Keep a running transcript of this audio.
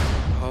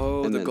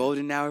bro. The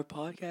Golden Hour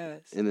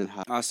podcast. And then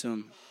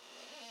awesome.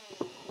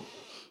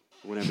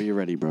 Whenever you're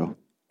ready, bro.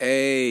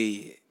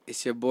 Hey,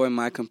 it's your boy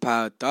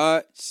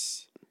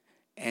MyCompiledThoughts,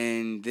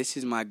 and this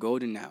is my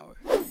Golden Hour.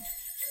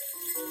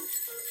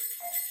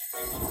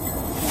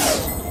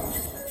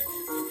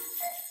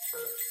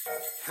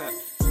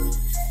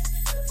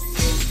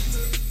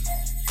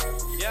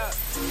 Yeah.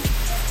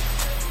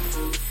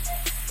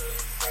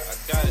 I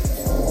got it.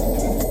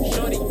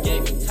 Shorty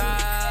gave me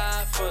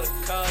time for the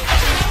culture.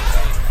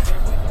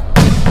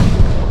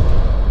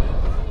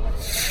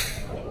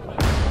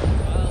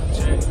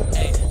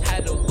 Hey,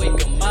 had to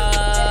wake 'em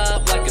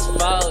up like it's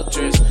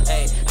vultures.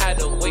 Hey, had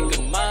to wake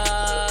 'em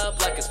up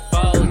like it's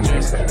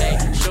vultures. Hey,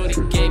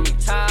 shorty gave me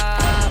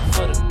time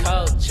for the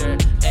culture.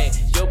 Hey,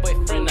 your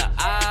boyfriend the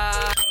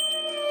eye.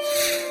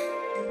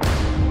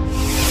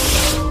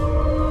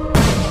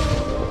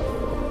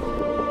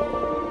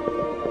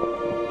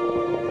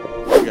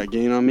 You got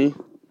gain on me?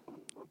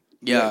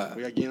 Yeah.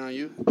 We got gain on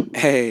you?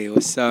 Hey,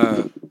 what's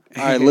up?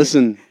 All right,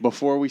 listen,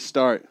 before we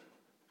start,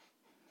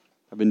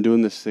 I've been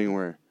doing this thing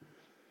where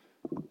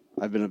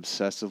I've been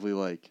obsessively,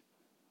 like,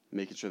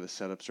 making sure the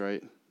setup's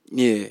right.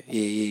 Yeah.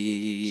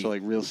 So,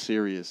 like, real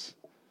serious.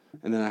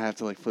 And then I have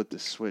to, like, flip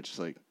this switch. It's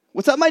like,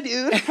 what's up, my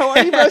dude? How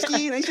are you,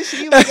 broski? Nice to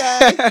see you, my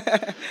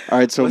guy. All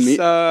right, so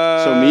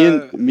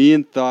me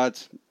and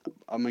Thoughts,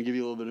 I'm going to give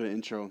you a little bit of an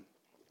intro.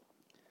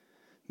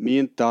 Me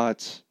and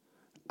Thoughts,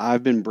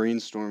 I've been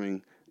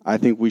brainstorming. I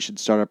think we should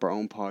start up our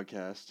own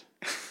podcast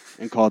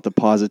and call it the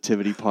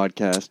Positivity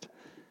Podcast,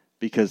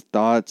 because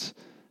Thoughts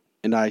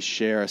and I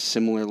share a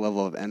similar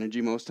level of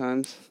energy most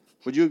times.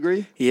 Would you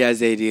agree? He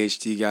has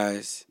ADHD,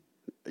 guys.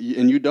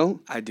 And you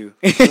don't? I do.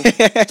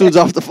 This dude's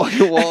off the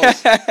fucking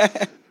walls.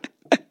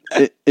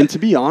 And to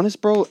be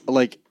honest, bro,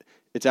 like,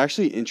 it's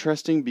actually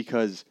interesting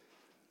because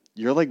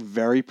you're, like,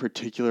 very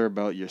particular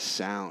about your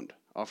sound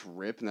off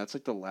rip, and that's,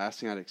 like, the last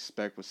thing I'd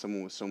expect with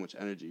someone with so much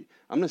energy.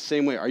 I'm the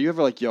same way. Are you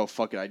ever like, yo,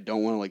 fuck it, I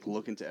don't want to, like,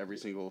 look into every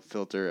single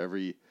filter,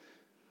 every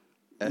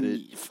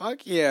edit?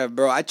 Fuck yeah,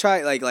 bro. I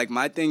try, like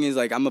my thing is,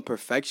 like, I'm a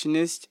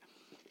perfectionist,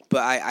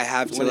 but I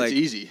have to, When like... it's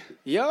easy.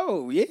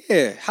 Yo,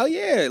 yeah. Hell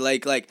yeah.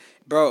 Like,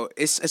 bro,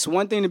 it's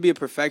one thing to be a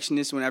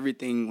perfectionist when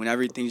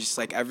everything's just,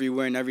 like,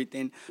 everywhere and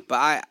everything,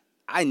 but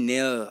I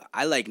nail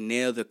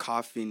the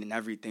coughing and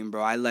everything,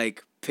 bro. I,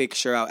 like,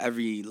 picture out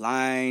every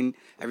line,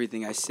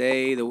 everything I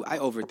say. I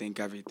overthink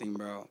everything,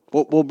 bro.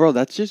 Well, bro,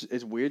 that's just,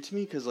 it's weird to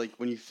me because, like,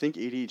 when you think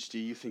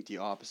ADHD, you think the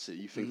opposite.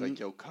 You think, like,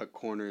 yo, cut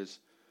corners,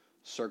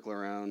 circle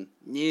around.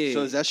 Yeah.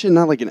 So is that shit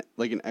not, like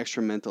an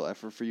extra mental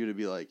effort for you to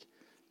be like,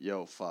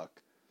 yo,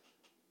 fuck,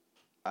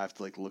 I have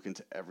to, like, look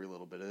into every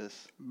little bit of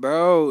this?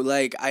 Bro,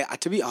 like, I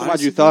to be honest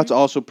Mind you, Thoughts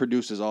also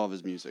produces all of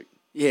his music.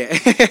 Yeah.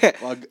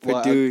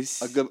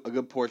 Produce. A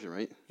good portion,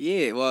 right?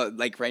 Yeah, well,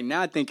 like, right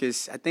now, I think I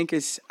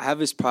have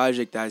this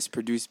project that's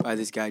produced by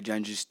this guy,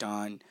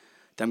 Janjustan,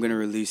 that I'm going to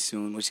release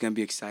soon, which is going to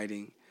be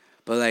exciting.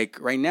 But, like,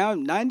 right now,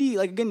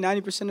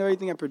 90% of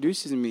everything I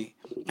produce is me.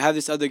 I have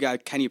this other guy,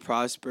 Kenny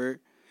Prosper,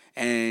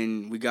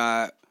 and we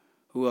got,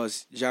 who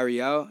else?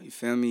 Jariel, you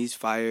feel me? He's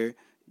fire.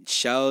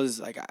 Shells,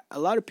 like, a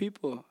lot of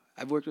people.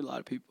 I've worked with a lot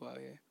of people out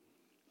here.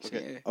 So,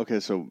 Okay. yeah. Okay,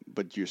 so,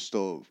 but you're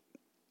still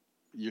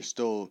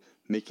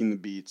making the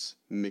beats,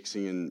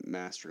 mixing and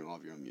mastering all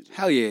of your own music.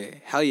 Hell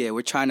yeah.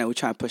 We're trying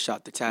to push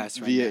out the task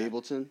right Via now.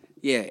 Ableton?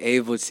 Yeah,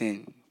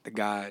 Ableton, the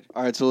god.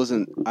 All right, so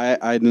listen, I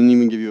didn't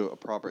even give you a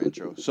proper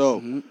intro.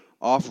 So,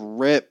 off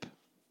rip,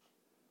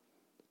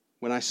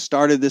 when I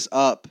started this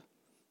up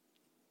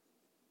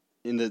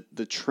in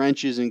the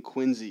trenches in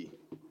Quincy,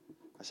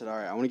 I said, all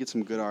right, I want to get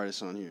some good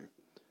artists on here.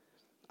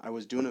 I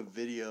was doing a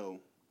video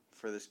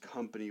for this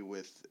company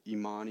with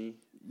Imani.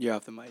 You're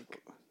off the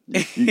mic.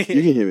 You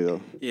can hear me,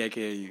 though. Yeah, I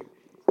can hear you.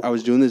 I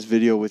was doing this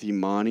video with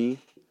Imani,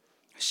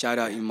 Shout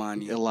out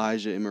Imani.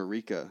 Elijah, and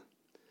Marika.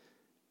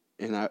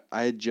 And I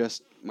had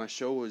my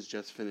show was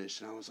just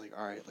finished, and I was like,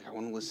 all right, like, I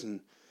want to listen,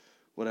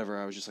 whatever.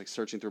 I was just, like,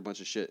 searching through a bunch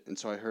of shit. And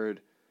so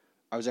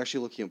I was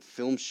actually looking up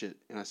film shit,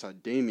 and I saw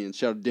Damien.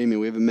 Shout out to Damien.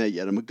 We haven't met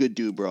yet. I'm a good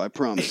dude, bro. I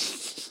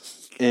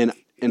promise. and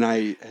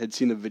I had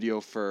seen a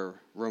video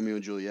for Romeo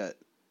and Juliet.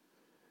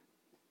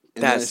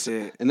 And That's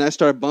it. And then I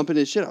started bumping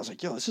his shit. I was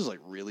like, yo, this is, like,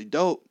 really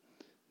dope.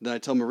 Then I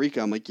tell Marika,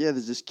 I'm like, yeah,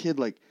 there's this kid,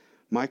 like,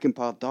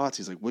 MyCompiledThoughts.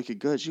 He's, like, wicked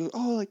good. She goes,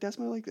 oh, like, that's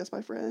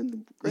my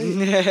friend.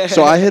 Great.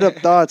 So I hit up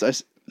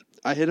Thoughts.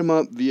 I hit him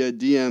up via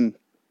DM.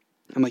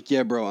 I'm like,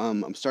 yeah, bro,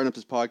 I'm starting up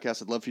this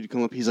podcast. I'd love for you to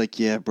come up. He's like,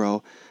 yeah,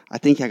 bro, I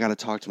think I got to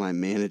talk to my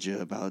manager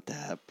about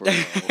that, bro.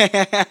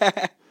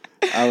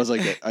 I was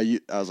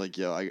like,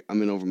 yo,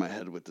 I'm in over my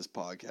head with this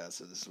podcast.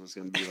 So this is what's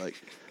going to be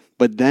like.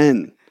 But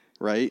then,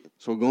 right,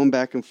 so we're going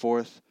back and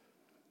forth.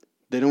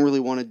 They don't really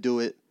want to do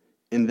it.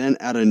 And then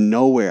out of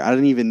nowhere, I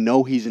didn't even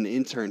know he's an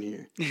intern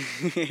here.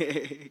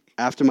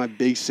 After my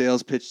big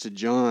sales pitch to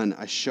John,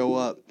 I show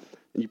up.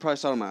 And you probably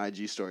saw it on my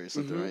IG story or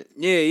something, right?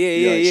 Yeah.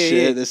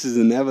 Shit, this is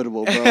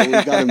inevitable, bro. We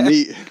got to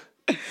meet.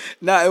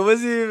 No, it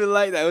wasn't even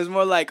like that. It was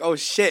more like, oh,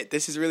 shit,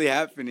 this is really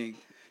happening.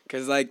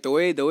 Because, like, the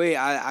way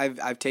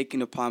I've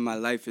taken upon my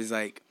life is,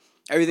 like,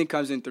 everything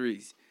comes in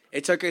threes.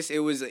 It took us. It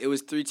was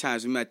 3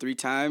 times. We met 3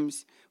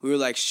 times. We were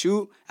like,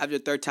 shoot. After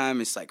the 3rd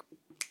time, it's like,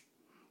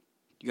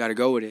 you got to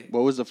go with it.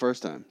 What was the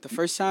first time? The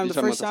first time. You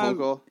The first talking about time.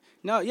 the phone call?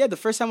 No, yeah. The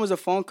first time was a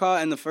phone call,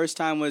 and the first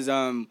time was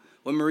when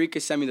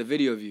Marika sent me the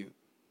video of you.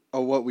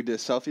 Oh, what, we did a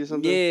selfie or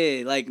something?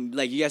 Yeah, like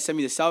you guys sent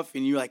me the selfie,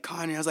 and you were like,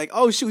 Connie. I was like,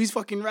 oh shoot, he's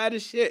fucking rad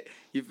as shit.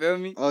 You feel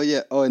me? Oh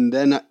yeah. Oh, and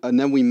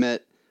then we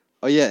met.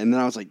 Oh yeah, and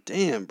then I was like,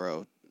 damn,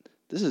 bro,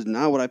 this is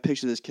not what I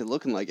pictured this kid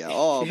looking like at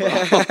all, bro.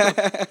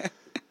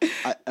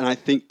 I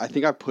think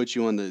I put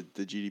you on the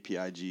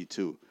GDPIG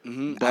too.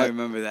 Mm-hmm. I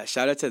remember that.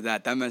 Shout out to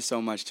that. That meant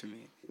so much to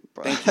me.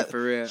 Bro, thank you,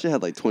 for real. She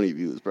had like 20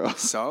 views, bro.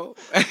 So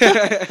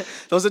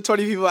those are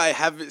 20 people I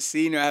haven't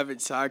seen or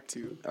haven't talked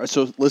to. All right,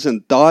 so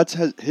listen, Thoughts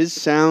his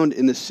sound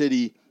in the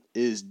city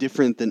is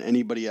different than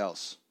anybody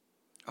else.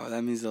 Oh,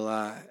 that means a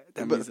lot.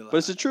 But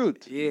it's the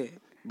truth. Yeah.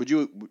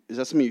 Is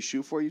that something you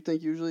shoot for, you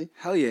think, usually?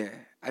 Hell yeah.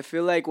 I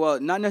feel like, well,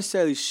 not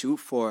necessarily shoot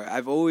for.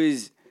 I've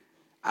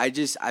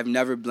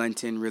never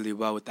blended in really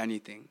well with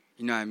anything.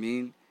 You know what I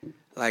mean?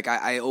 Like,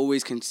 I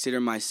always consider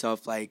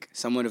myself, like,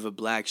 somewhat of a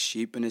black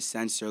sheep in a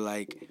sense, or,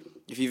 like,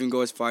 if you even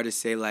go as far to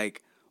say,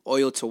 like,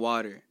 oil to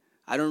water.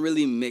 I don't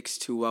really mix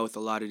too well with a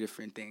lot of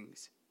different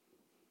things.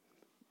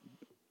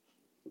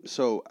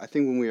 So, I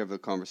think when we have a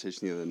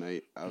conversation the other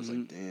night, I was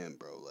like, damn,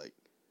 bro, like,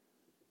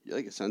 you're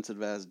like a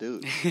sensitive-ass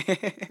dude.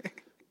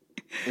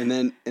 And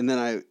then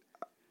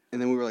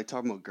we were like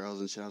talking about girls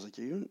and shit. I was like,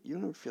 you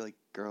don't ever feel like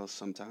girls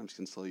sometimes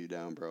can slow you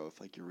down, bro,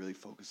 if like you're really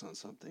focused on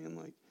something and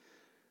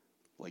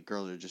like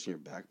girls are just in your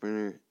back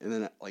burner. And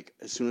then like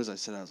as soon as I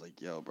said, I was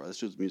like, yo, bro, this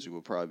dude's music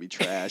would probably be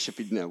trash if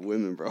he didn't have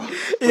women, bro.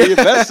 But your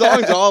best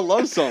songs are all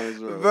love songs,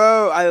 bro.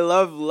 Bro, I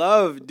love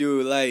love,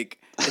 dude.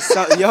 Like,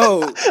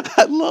 yo,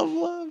 I love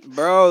love,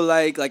 bro.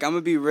 Like I'm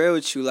gonna be real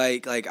with you.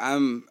 Like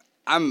I'm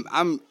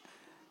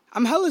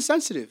hella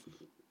sensitive.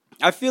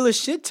 I feel a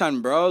shit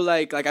ton, bro.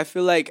 Like I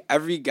feel like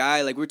every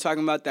guy, like we were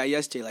talking about that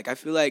yesterday. Like I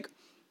feel like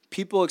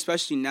people,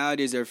 especially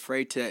nowadays, are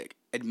afraid to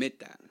admit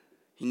that.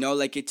 You know,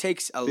 like it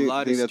takes a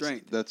lot of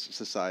strength. That's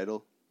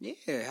societal. Yeah,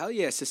 hell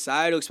yeah,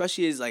 societal.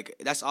 Especially is like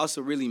that's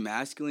also really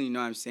masculine. You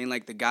know what I'm saying?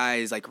 Like the guy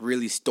is like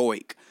really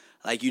stoic.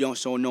 Like you don't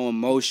show no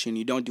emotion.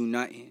 You don't do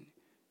nothing.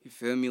 You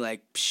feel me?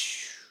 Like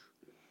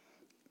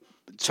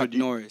Chuck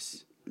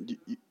Norris.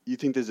 You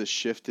think there's a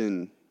shift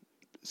in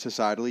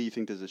societally? You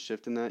think there's a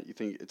shift in that? You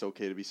think it's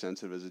okay to be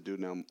sensitive as a dude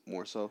now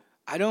more so?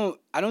 I don't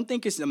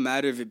think it's a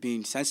matter of it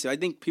being sensitive. I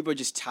think people are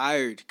just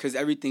tired because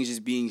everything's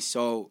just being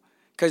so.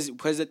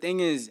 Because the thing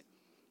is,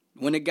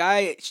 when a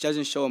guy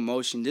doesn't show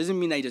emotion, doesn't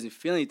mean that he doesn't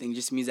feel anything. It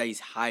just means that he's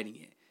hiding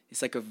it.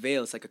 It's like a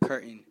veil. It's like a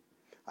curtain.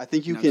 I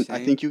think you can.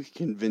 I think you can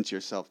convince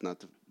yourself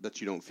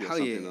that you don't feel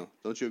something, yeah. though.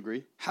 Don't you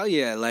agree? Hell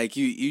yeah! Like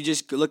you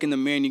just look in the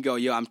mirror and you go,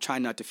 "Yo, I'm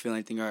trying not to feel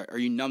anything," or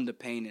you numb the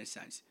pain in a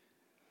sense.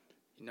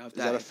 You know, if is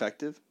that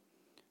effective?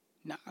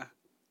 Nah.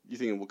 You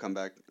think it will come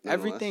back?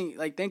 Everything,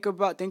 like think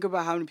about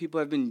how many people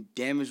have been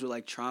damaged with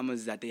like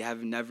traumas that they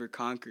have never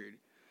conquered.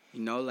 You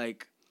know,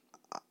 like.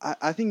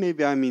 I think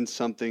maybe I mean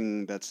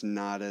something that's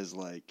not as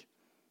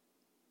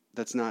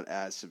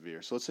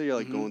severe. So let's say you're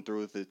like going through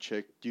with a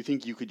chick. Do you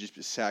think you could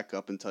just sack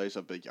up and tell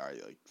yourself like, all right,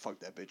 like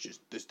fuck that bitch.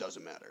 This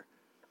doesn't matter.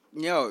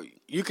 Yo,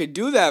 you could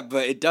do that,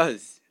 but it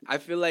does. I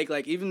feel like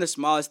even the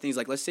smallest things,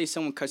 like let's say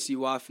someone cuts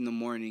you off in the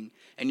morning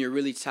and you're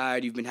really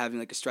tired. You've been having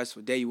like a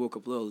stressful day. You woke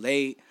up a little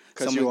late.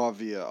 Cuts you off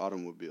via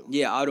automobile.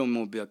 Yeah,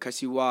 automobile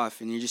cuts you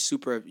off, and you're just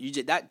super.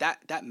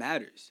 That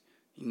matters.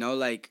 You know,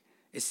 like.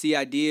 It's the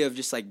idea of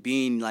just, like,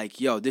 being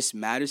like, yo, this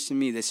matters to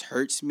me, this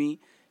hurts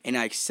me, and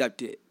I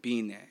accept it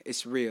being there.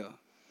 It's real,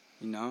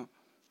 you know?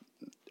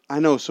 I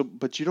know,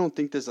 but you don't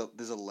think there's a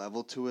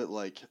level to it?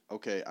 Like,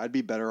 okay, I'd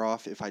be better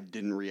off if I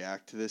didn't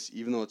react to this.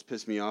 Even though it's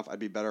pissed me off, I'd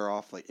be better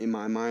off, like, in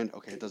my mind,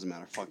 okay, it doesn't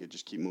matter. Fuck it,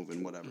 just keep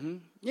moving, whatever. Mm-hmm.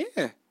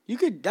 Yeah, you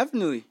could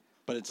definitely.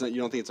 But it's not. You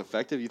don't think it's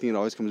effective? You think it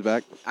always comes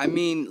back? I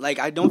mean, like,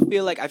 I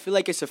feel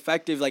like it's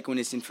effective, like, when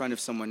it's in front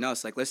of someone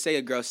else. Like, let's say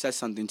a girl says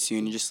something to you,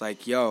 and you're just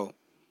like, yo,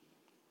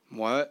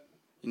 what?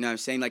 You know what I'm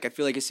saying? Like, I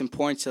feel like it's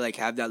important to, like,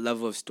 have that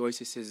level of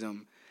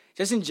stoicism.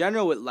 Just in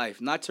general with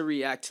life, not to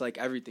react to, like,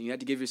 everything. You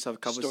have to give yourself a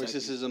couple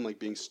stoicism, seconds. like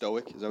being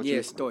stoic? Is that what you mean?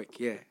 Yeah, stoic,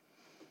 yeah.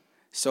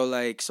 So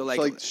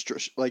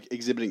like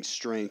exhibiting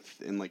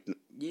strength and, like,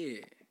 yeah,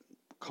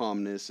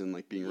 calmness and,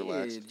 like, being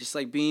relaxed. Just,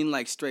 like, being,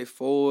 like,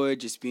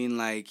 straightforward. Just being,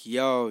 like,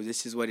 yo,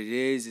 this is what it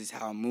is. This is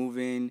how I'm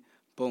moving.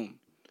 Boom.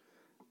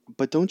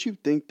 But don't you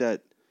think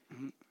that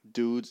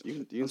dudes...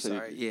 You can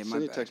send me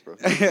a text, bro.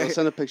 I'll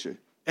send a picture.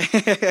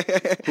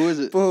 Who is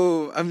it?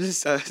 Boom! I'm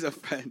just a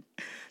friend.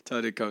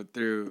 Told to come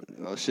through.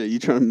 Oh shit! You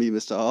trying to meet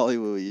Mr.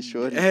 Hollywood? You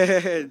sure?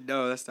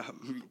 No, that's not.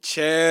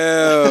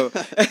 Chill.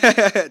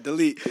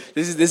 Delete.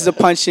 This is a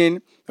punch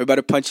in. We're about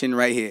to punch in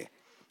right here.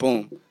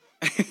 Boom.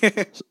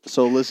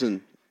 So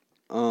listen.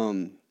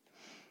 Do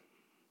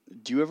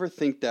you ever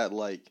think that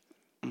like?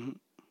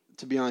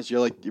 To be honest,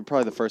 you're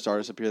probably the first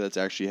artist up here that's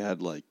actually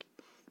had like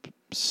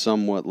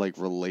somewhat like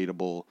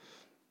relatable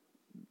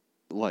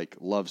like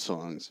love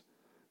songs.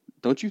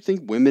 Don't you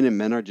think women and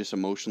men are just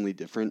emotionally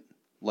different?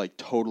 Like,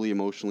 totally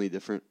emotionally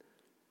different?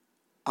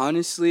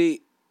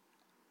 Honestly,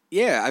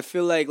 Yeah, I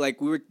feel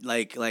like we were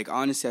like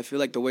honestly, I feel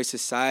like the way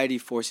society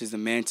forces the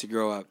man to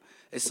grow up.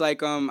 It's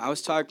like I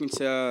was talking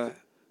to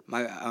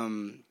my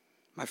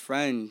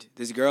friend,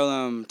 this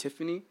girl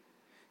Tiffany.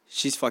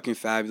 She's fucking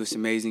fabulous,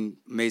 amazing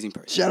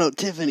person. Shout out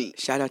Tiffany.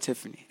 Shout out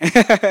Tiffany.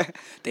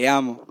 Te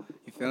amo.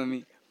 You feel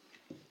me?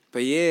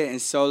 But yeah,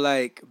 and so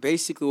like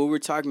basically what we're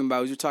talking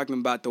about is we're talking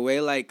about the way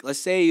like let's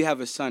say you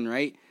have a son,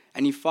 right?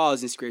 And he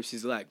falls and scrapes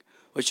his leg.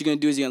 What you're gonna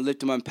do is you're gonna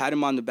lift him up, pat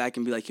him on the back,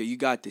 and be like, "Yo, you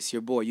got this. You're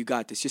a boy. You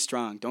got this. You're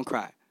strong. Don't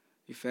cry."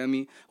 You feel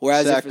me?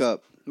 Whereas Sack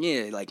up.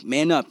 Yeah, like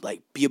man up,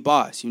 like be a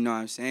boss. You know what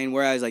I'm saying?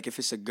 Whereas like if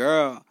it's a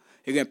girl,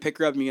 you're gonna pick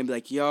her up and you're gonna be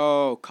like,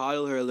 "Yo,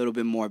 coddle her a little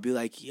bit more. Be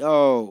like,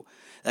 yo,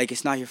 like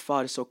it's not your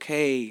fault. It's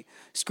okay.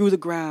 Screw the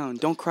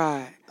ground. Don't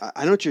cry."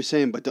 I know what you're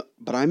saying, but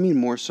I mean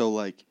more so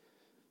like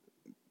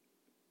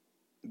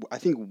I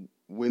think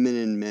women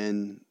and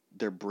men,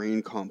 their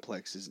brain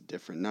complex is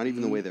different. Not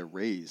even the way they're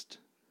raised.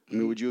 I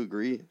mean, would you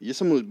agree? You're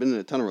someone who's been in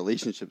a ton of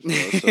relationships, bro.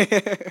 So.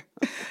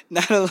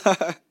 Not a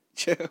lot.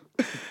 Chill.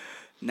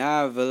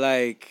 Nah, but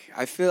like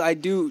I feel I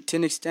do to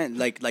an extent.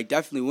 Like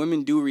definitely,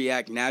 women do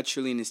react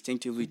naturally and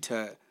instinctively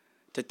to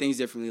things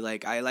differently.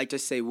 Like I like to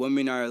say,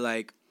 women are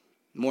like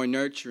more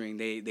nurturing.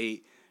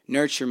 They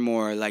nurture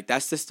more. Like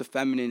that's just the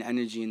feminine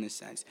energy in a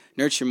sense.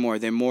 Nurture more.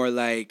 They're more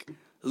like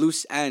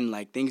loose end.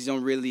 Like things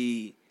don't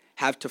really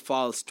have to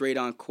fall straight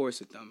on course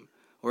with them.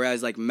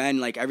 Whereas, like, men,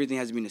 like, everything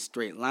has to be in a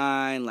straight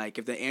line. Like,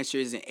 if the answer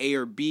isn't A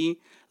or B,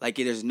 like,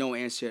 there's no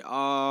answer at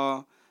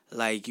all.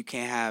 Like, you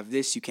can't have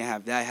this, you can't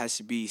have that. It has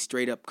to be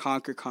straight up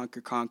conquer,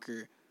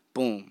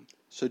 boom.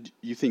 So do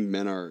you think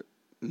men are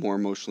more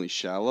emotionally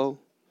shallow?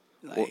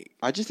 Like,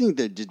 I just think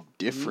they're just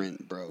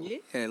different, bro.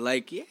 Yeah,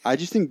 like, yeah. I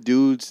just think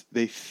dudes,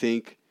 I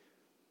think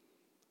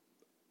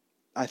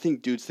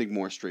dudes think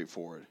more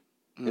straightforward.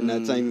 And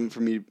that's not even for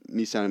me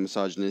sounding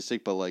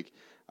misogynistic, but, like,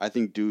 I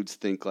think dudes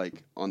think,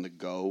 like, on the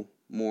go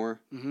more.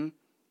 Mm-hmm.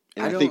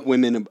 And I think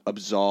women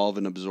absolve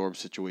and absorb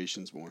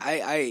situations more.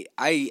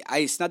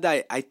 It's not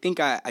that I think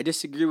I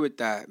disagree with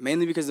that,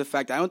 mainly because of the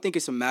fact I don't think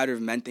it's a matter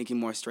of men thinking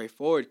more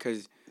straightforward,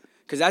 because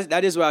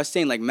that is what I was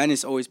saying. Like, men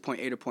is always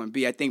point A to point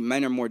B. I think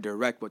men are more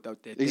direct with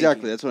what they're thinking.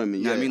 Exactly, that's what I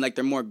mean. You know what I mean? Like,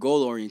 they're more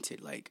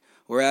goal-oriented. Like,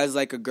 whereas,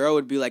 like, a girl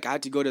would be like, I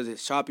have to go to the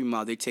shopping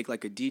mall. They take,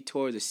 like, a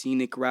detour, the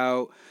scenic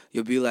route.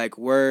 You'll be like,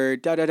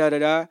 word,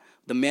 da-da-da-da-da.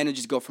 The man would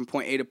just go from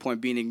point A to point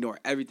B and ignore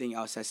everything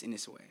else that's in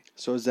his way.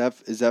 So is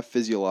that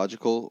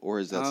physiological or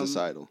is that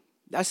societal?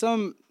 That's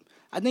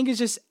I think it's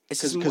just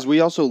because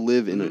we also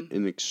live in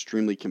an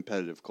extremely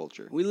competitive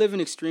culture. We live in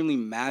an extremely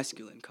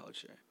masculine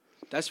culture.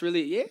 That's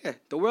really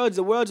the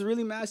world's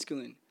really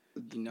masculine.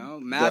 You know,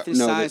 math and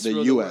science. The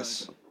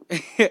U.S.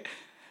 The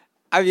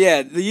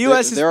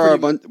U.S. There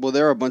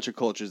are a bunch of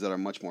cultures that are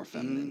much more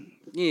feminine.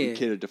 Yeah,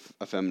 cater to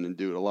a feminine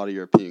dude. A lot of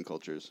European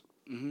cultures.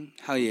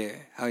 Hell yeah,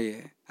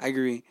 I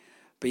agree.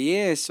 But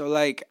yeah, so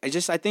like I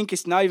think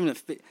it's not even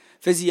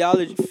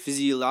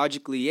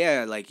physiologically,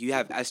 like you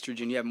have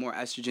estrogen, you have more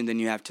estrogen than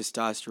you have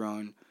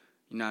testosterone.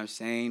 You know what I'm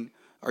saying?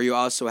 Or you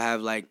also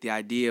have like the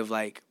idea of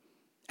like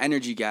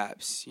energy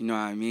gaps. You know what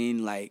I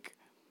mean? Like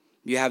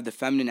you have the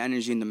feminine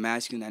energy and the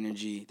masculine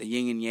energy, the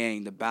yin and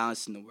yang, the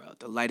balance in the world,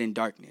 the light and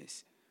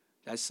darkness.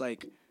 That's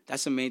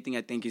the main thing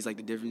I think is like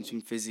the difference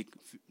between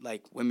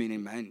like women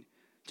and men.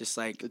 Just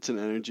like it's an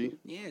energy.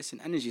 Yeah, it's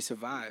an energy. It's a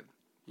vibe.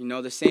 You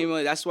know, the same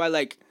way. That's why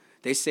like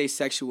they say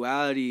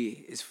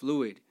sexuality is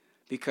fluid,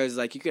 because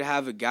like you could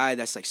have a guy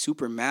that's like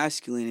super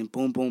masculine and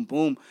boom, boom,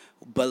 boom,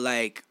 but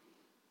like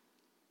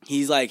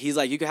he's like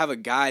you could have a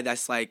guy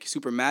that's like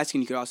super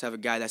masculine. You could also have a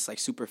guy that's like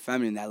super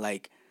feminine.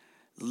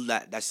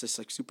 That's just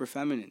like super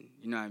feminine.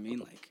 You know what I mean?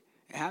 Like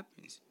it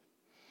happens.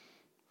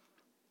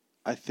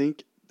 I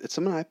think it's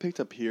something I picked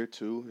up here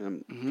too,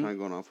 and I'm kind of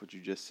going off what you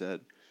just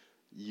said.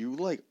 You,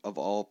 like, of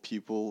all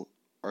people,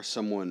 are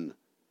someone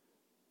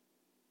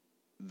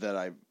that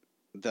I've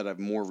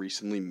more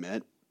recently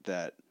met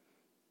that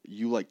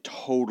you, like,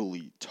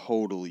 totally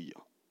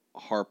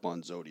harp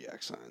on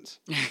zodiac signs.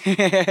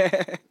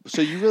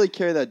 So you really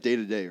carry that day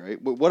to day, right?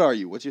 What are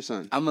you? What's your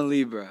sign? I'm a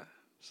Libra.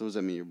 So what does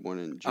that mean? You're born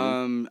in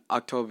June?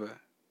 October.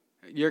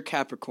 You're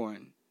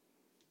Capricorn.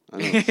 I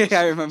know.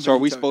 I remember. So are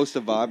we supposed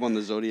to vibe on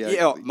the zodiac?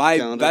 Yeah, my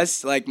calendar?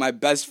 my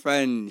best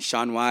friend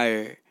Sean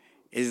Wire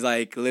is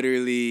like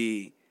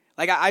literally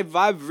like I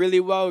vibe really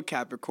well with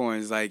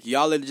Capricorns. Like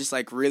y'all are just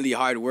like really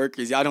hard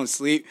workers. Y'all don't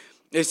sleep.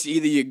 It's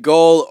either your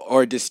goal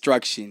or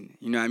destruction.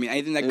 You know what I mean?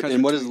 Anything that comes.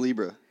 And what is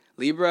Libra?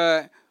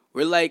 Libra,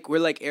 we're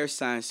like air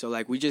signs. So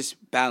like we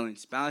just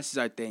balance. Balance is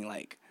our thing.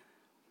 Like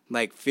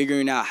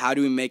figuring out how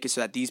do we make it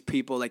so that these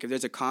people, like if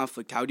there's a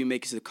conflict, how do you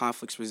make it so the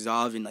conflict's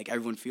resolved and like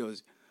everyone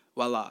feels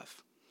well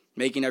off?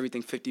 Making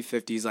everything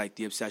 50-50 is like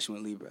the obsession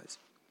with Libras.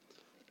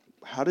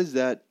 How does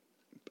that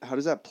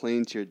play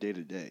into your day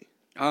to day?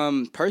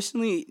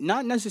 Personally,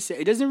 not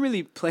necessarily. It doesn't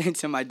really play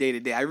into my day to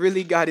day. I'm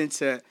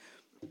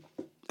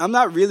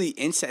not really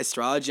into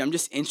astrology. I'm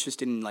just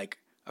interested in like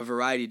a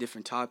variety of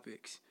different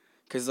topics.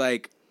 Cause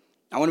like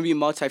I want to be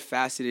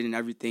multifaceted in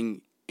everything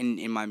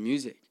in my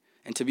music.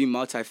 And to be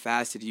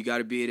multifaceted, you got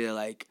to be able to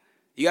like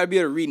You gotta be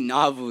able to read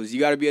novels. You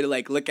gotta be able to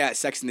like look at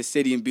Sex and the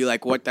City and be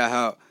like, what the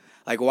hell?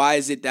 Like, why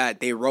is it that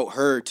they wrote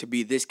her to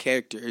be this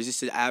character? Is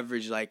this an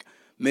average like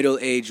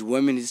middle-aged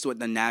woman? Is this what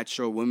the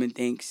natural woman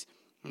thinks?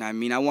 You know what I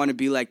mean? I want to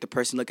be like the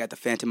person look at the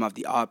Phantom of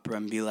the Opera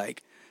and be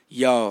like,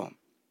 yo.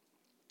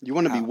 You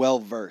want to be well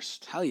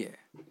versed. Hell yeah.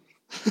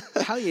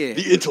 Hell yeah.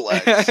 The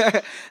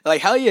intellect.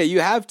 Like, hell yeah,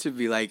 you have to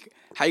be. Like,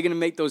 how you going to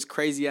make those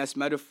crazy-ass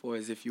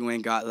metaphors if you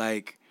ain't got,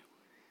 like,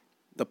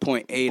 the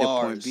point A to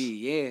point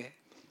B?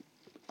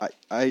 Yeah.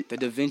 The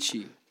Da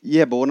Vinci.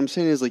 Yeah, but what I'm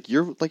saying is, like,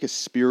 you're like a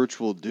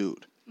spiritual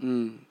dude.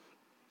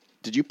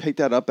 Did you pick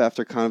that up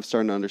after kind of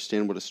starting to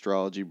understand what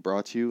astrology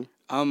brought to you?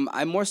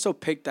 I more so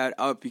picked that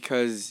up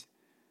because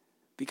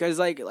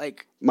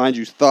like mind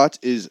you, Thoughts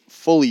is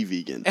fully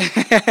vegan.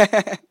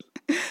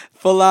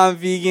 Full on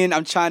vegan.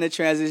 I'm trying to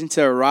transition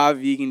to a raw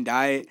vegan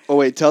diet. Oh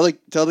wait, tell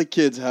the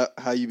kids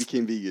how you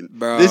became vegan,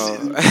 bro.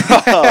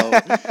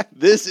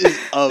 This is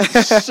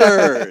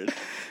absurd.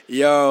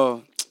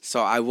 Yo,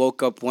 so I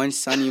woke up one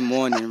sunny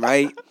morning,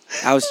 right?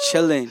 I was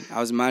chilling. I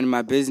was minding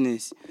my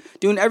business,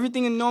 doing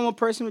everything a normal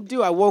person would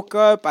do. I woke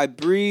up, I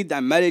breathed, I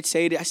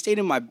meditated. I stayed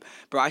in my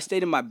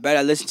bed.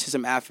 I listened to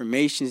some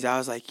affirmations. I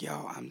was like,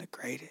 yo, I'm the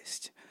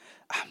greatest.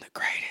 I'm the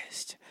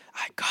greatest.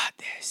 I got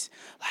this.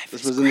 Life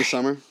This is was great. in the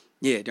summer?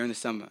 Yeah, during the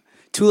summer.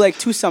 2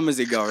 summers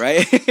ago,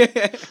 right?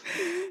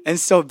 And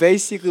so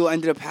basically what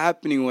ended up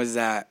happening was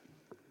that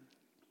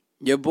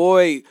your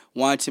boy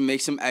wanted to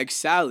make some egg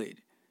salad,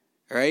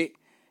 right?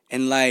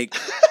 And like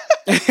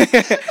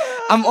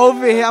I'm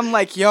over here, I'm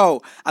like,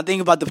 yo, I'm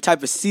thinking about the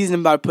type of seasoning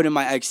I'm about to put in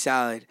my egg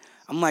salad.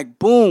 I'm like,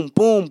 boom,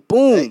 boom,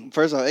 boom. Hey,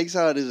 first off, egg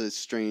salad is a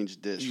strange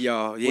dish.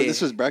 Yo, yeah. Wait,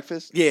 this was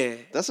breakfast? Yeah.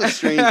 That's a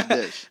strange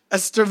dish. A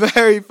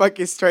very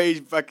fucking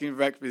strange fucking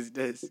breakfast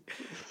dish.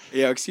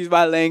 Yo, excuse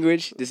my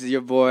language. This is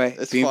your boy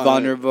It's being fine.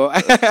 vulnerable.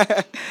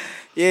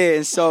 Yeah,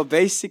 and so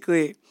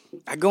basically,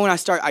 I go and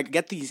I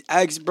get these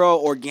eggs, bro,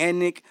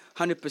 organic,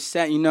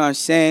 100%, you know what I'm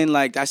saying?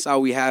 Like, that's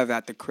all we have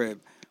at the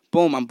crib.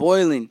 Boom, I'm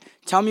boiling.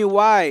 Tell me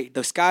why.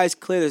 The sky's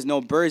clear, there's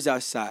no birds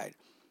outside.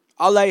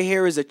 All I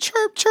hear is a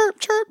chirp, chirp,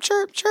 chirp,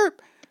 chirp,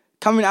 chirp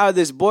coming out of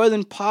this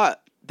boiling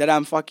pot that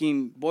I'm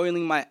fucking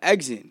boiling my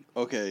eggs in.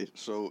 Okay,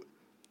 so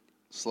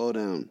slow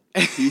down.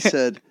 He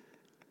said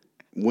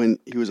when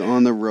he was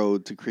on the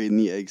road to creating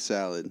the egg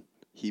salad,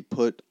 he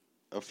put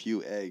a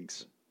few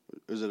eggs.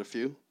 Was it a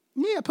few?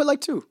 Yeah, I put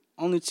like 2.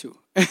 Only 2.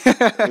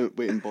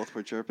 Wait, and both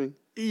were chirping?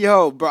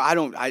 Yo,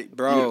 bro,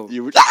 bro.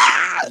 You were,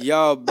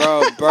 Yo,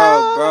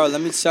 bro,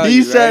 let me tell you,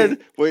 He said, right?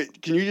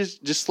 wait, can you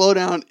just slow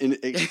down and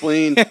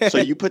explain? So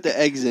you put the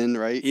eggs in,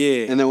 right?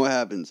 Yeah. And then what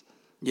happens?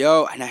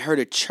 Yo, and I heard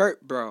a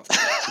chirp, bro.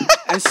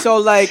 And so,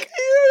 like, You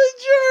heard a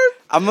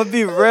chirp. I'm gonna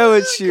be real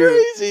with you.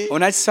 Crazy.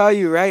 When I saw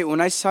you, right?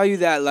 When I saw you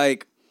that,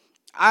 like,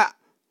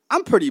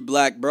 I'm pretty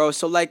black, bro.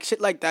 So, like,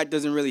 shit like that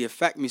doesn't really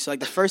affect me. So,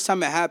 like, the first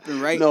time it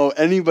happened, right? No,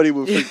 anybody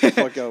would freak the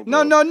fuck out,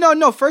 bro.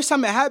 No. First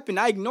time it happened,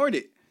 I ignored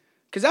it.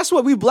 Cause that's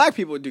what we black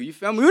people do. You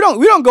feel me? We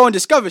don't go and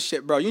discover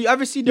shit, bro. You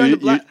ever see during the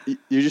black?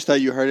 You just thought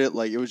you heard it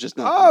like it was just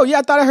nothing. Oh yeah,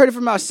 I thought I heard it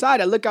from outside.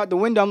 I look out the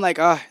window. I'm like,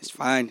 it's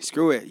fine.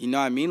 Screw it. You know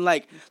what I mean?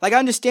 Like I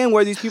understand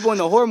where these people in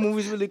the horror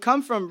movies really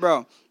come from,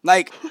 bro.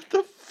 Like, What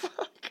the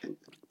fuck?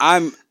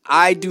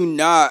 I do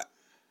not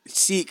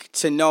seek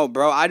to know,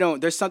 bro. I don't.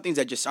 There's some things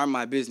that just aren't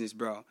my business,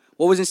 bro.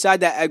 What was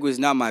inside that egg was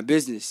not my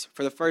business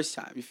for the first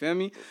time. You feel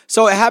me?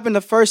 So it happened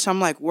the first time.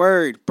 I'm like,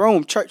 word,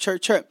 boom, chirp, chirp,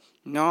 chirp.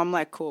 No, I'm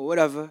like, cool,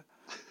 whatever.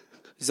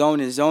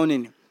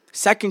 Zoning.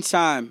 Second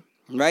time,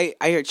 right?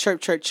 I hear chirp,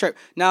 chirp, chirp.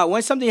 Now,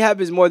 when something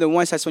happens more than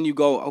once, that's when you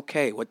go,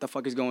 okay, what the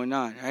fuck is going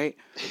on, right?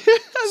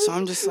 So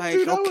I'm just like,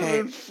 Dude, I would've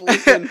okay. been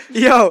flipping.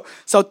 Yo,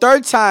 so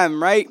third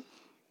time, right?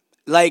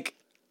 Like,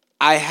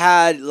 I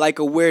had like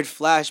a weird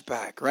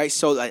flashback, right?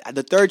 So like,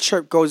 the third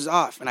chirp goes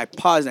off, and I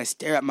pause and I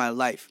stare at my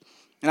life.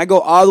 And I go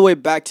all the way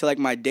back to like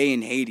my day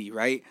in Haiti,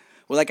 right?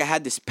 Where like I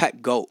had this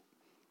pet goat.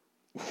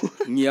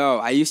 Yo,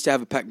 I used to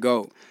have a pet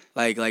goat.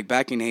 Like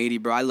back in Haiti,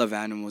 bro. I love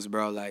animals,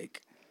 bro. Like,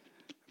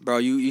 bro,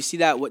 you see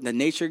that what the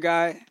nature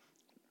guy?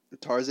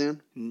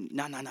 Tarzan?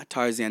 No, not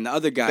Tarzan. The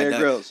other guy. Bear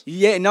Grylls.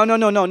 Yeah, no.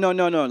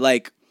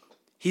 Like,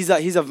 he's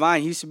a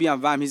Vine. He used to be on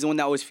Vine. He's the one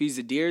that always feeds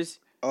the deers.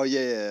 Oh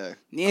yeah.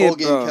 Yeah,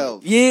 Colgan bro.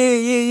 Kelv.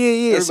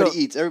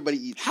 Yeah. Everybody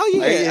eats. Hell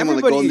yeah, I ate him on the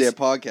everybody Golden Day eats.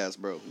 podcast,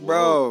 bro. Whoa.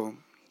 Bro,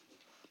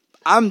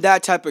 I'm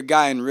that type of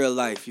guy in real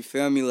life. You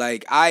feel me?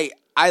 Like, I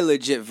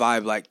legit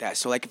vibe like that.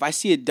 So, like, if I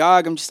see a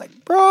dog, I'm just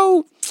like,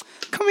 bro,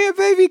 come here,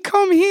 baby.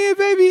 Come here,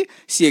 baby.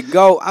 See a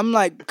goat, I'm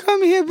like,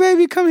 come here,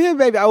 baby. Come here,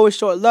 baby. I always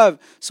show it love.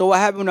 So what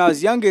happened when I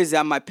was younger is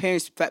that my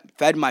parents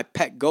fed my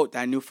pet goat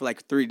that I knew for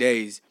like 3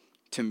 days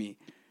to me.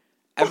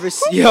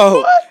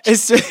 Yo,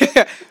 it's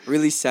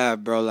really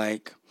sad, bro.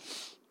 Like,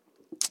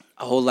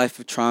 a whole life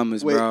of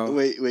traumas, bro.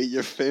 Wait,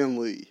 your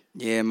family.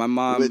 Yeah, my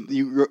mom.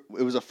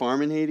 It was a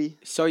farm in Haiti?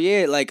 So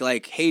yeah,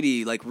 like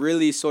Haiti, like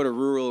really sort of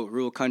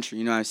rural country,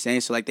 you know what I'm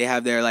saying? So like they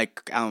have their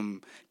like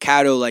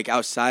cattle like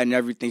outside and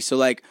everything. So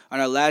like on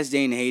our last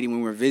day in Haiti when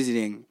we were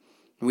visiting,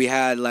 we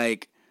had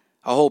like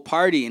a whole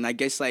party, and I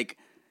guess like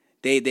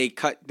they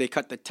cut the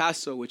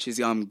tasso, which is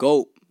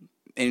goat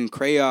in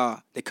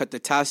Crayon, they cut the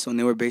tassel and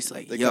they were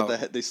basically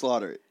like, they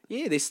slaughter it.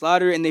 Yeah, they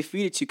slaughter it and they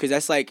feed it to you because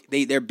that's like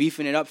they're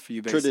beefing it up for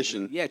you. Basically.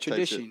 Tradition. Yeah,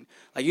 tradition.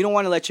 Like you don't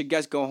want to let your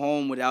guests go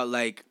home without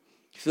like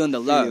feeling the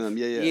Feeding love. them.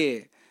 Yeah.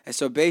 And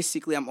so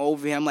basically, I'm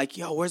over here. I'm like,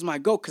 yo, where's my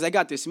goat? Because I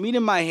got this meat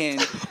in my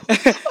hand.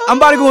 I'm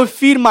about to go and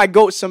feed my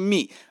goat some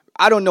meat.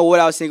 I don't know what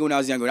I was thinking when I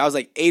was younger. I was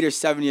like 8 or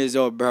 7 years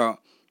old, bro.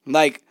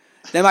 Like,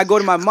 then I go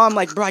to my mom,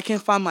 like, bro, I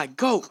can't find my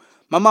goat.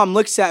 My mom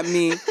looks at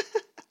me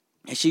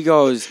and she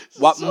goes,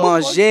 "What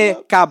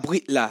manger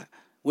cabrit la?"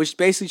 Which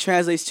basically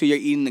translates to "you're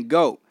eating the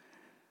goat."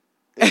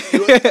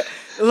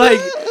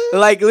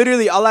 like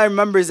literally, all I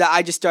remember is that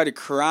I just started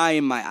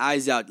crying my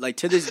eyes out. Like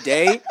to this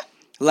day,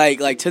 like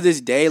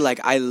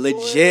I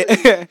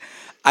legit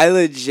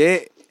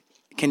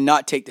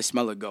cannot take the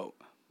smell of goat.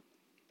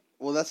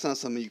 Well, that's not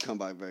something you come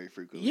by very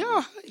frequently.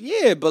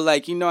 Yeah, but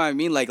like you know what I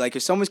mean. Like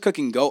if someone's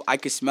cooking goat, I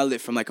could smell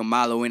it from like a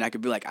mile away, and I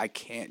could be like, I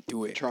can't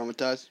do it.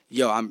 Traumatized?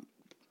 Yo,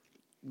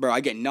 I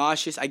get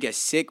nauseous. I get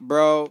sick,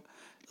 bro.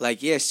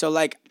 Like yeah, so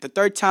like the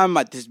third time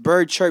this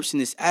bird chirps in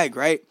this egg,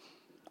 right?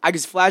 I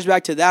just flash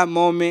back to that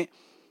moment,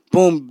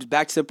 boom,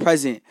 back to the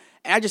present,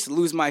 and I just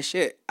lose my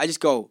shit. I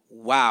just go,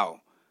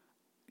 wow.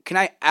 Can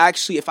I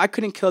actually, if I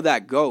couldn't kill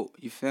that goat,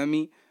 you feel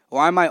me?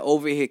 Why am I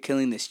over here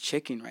killing this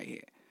chicken right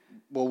here?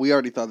 Well, we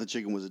already thought the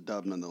chicken was a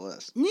dub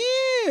nonetheless.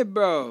 Yeah,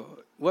 bro.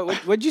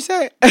 What'd you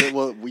say?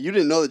 Well, you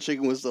didn't know the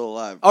chicken was still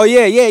alive. Oh,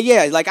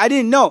 yeah. Like, I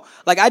didn't know.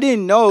 Like, I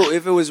didn't know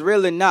if it was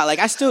real or not. Like,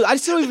 I still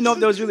don't even know if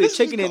there was really a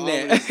chicken in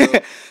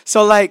there.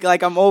 So, like,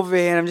 I'm over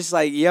here and I'm just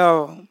like,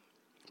 yo,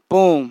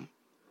 boom.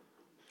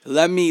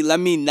 Let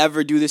me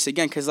never do this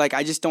again. Because, like,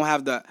 I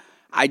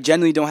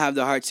generally don't have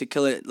the heart to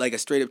kill it like a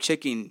straight up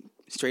chicken,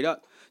 straight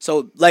up.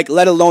 So, like,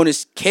 let alone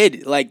this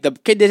kid. Like, the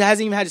kid that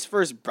hasn't even had his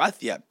first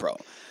breath yet, bro.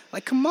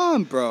 Like, come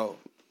on, bro.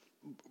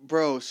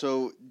 Bro,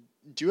 so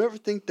do you ever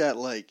think that,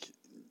 like,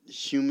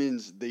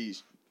 humans,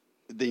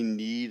 they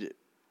need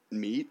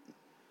meat?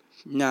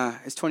 Nah,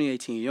 it's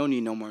 2018. You don't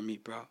need no more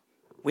meat, bro.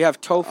 We have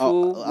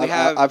tofu.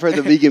 I've heard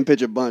the vegan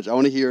pitch a bunch. I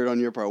want to hear it on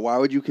your part. Why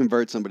would you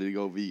convert somebody to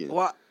go vegan?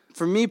 Well,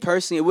 for me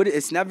personally,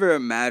 it's never a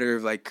matter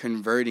of, like,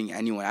 converting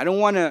anyone. I don't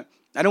want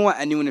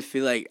anyone to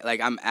feel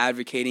like I'm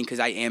advocating, because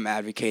I am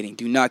advocating.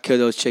 Do not kill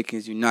those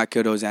chickens. Do not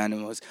kill those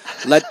animals.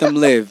 Let them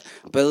live.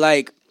 But,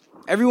 like,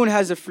 everyone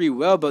has a free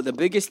will, but the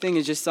biggest thing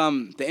is just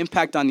the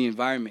impact on the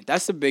environment.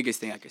 That's the biggest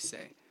thing I could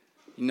say.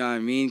 You know what I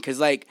mean? Because,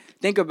 like,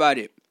 think about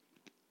it.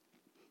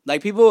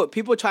 Like,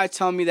 people try to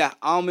tell me that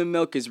almond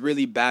milk is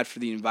really bad for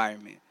the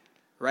environment,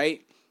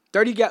 right?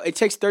 It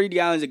takes 30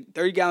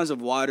 gallons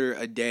of water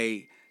a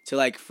day to,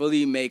 like,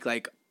 fully make,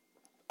 like,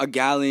 a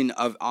gallon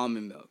of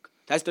almond milk.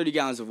 That's 30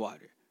 gallons of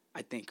water,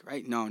 I think,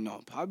 right? No,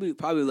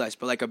 probably less,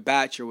 but, like, a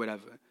batch or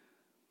whatever.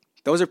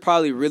 Those are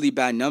probably really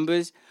bad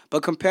numbers.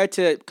 But compared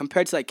to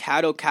like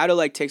cattle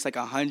like takes like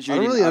 100. I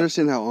don't really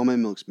understand how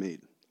almond milk's made.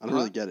 I don't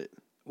really get it.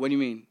 What do you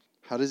mean?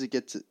 How does it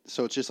get to?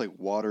 So it's just like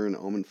water and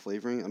almond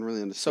flavoring. I don't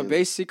really understand. So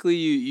basically,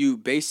 you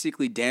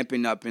basically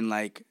dampen up and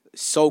like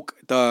soak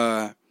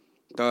the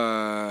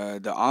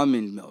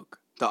almond milk,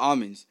 the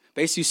almonds.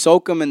 Basically,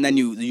 soak them and then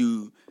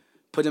you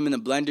put them in the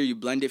blender. You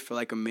blend it for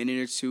like a minute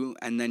or two,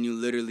 and then you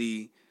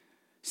literally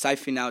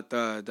siphon out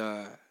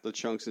the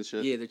chunks and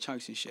shit. Yeah, the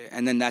chunks and shit.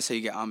 And then that's how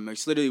you get almond milk.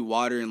 It's literally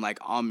water and like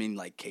almond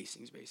like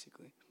casings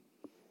basically.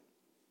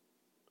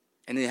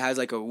 And it has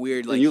like a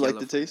weird like. And you like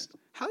the taste?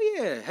 Hell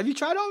yeah. Have you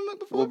tried almond milk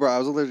before? Well, bro, I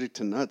was allergic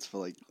to nuts for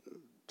like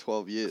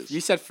 12 years. You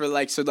said for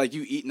like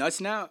you eat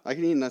nuts now? I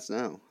can eat nuts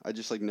now. I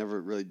just like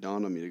never really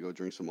dawned on me to go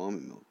drink some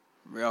almond milk.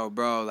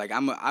 Bro, like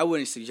I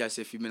wouldn't suggest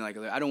if you've been like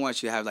I don't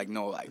want you to have like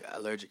no like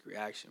allergic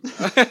reaction,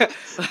 bro.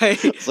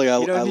 Like, it's like I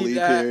leave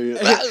here.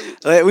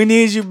 Like, we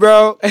need you,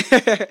 bro.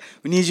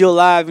 We need you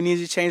alive. We need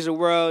you to change the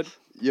world.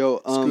 Yo,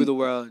 screw the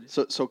world.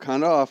 So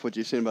kind of off what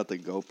you're saying about the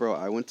goat, bro.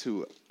 I went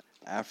to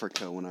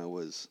Africa when I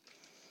was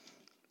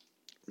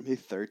maybe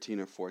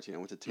 13 or 14. I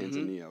went to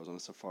Tanzania. Mm-hmm. I was on a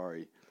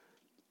safari,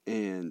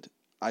 and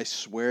I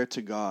swear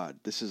to God,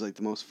 this is like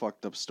the most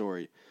fucked up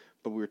story.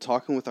 But we were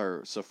talking with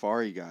our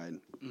safari guide.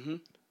 Mm-hmm.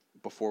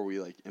 Before we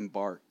like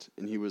embarked,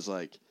 and he was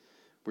like,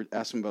 we're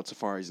asking about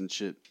safaris and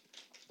shit,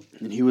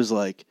 and he was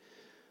like,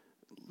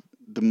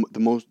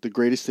 the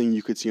greatest thing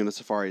you could see on a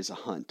safari is a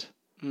hunt,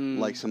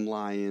 like some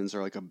lions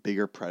or like a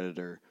bigger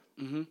predator,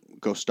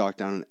 go stalk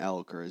down an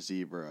elk or a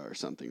zebra or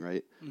something,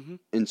 right?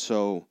 And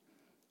so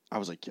I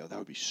was like, yo, that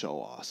would be so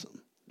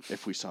awesome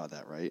if we saw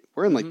that, right?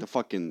 We're in like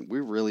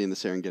we're really in the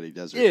Serengeti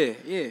desert.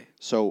 Yeah.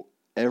 So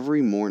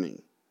every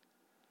morning,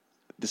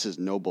 this is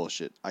no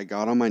bullshit, I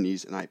got on my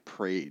knees and I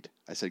prayed.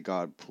 I said,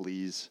 God,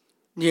 please.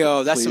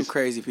 Yo, that's some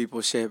crazy people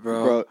shit,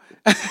 bro.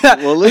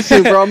 Well,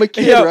 listen, bro, I'm a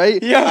kid,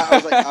 right? Yeah. I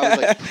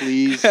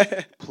was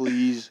like,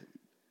 please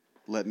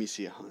let me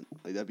see a hunt.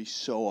 Like, that'd be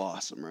so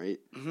awesome, right?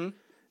 Mm-hmm.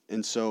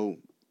 And so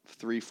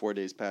 3-4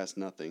 days passed,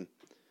 nothing.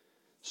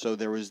 So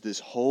there was this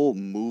whole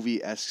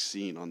movie-esque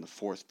scene on the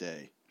 4th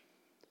day.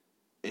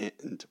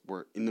 And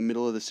we're in the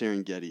middle of the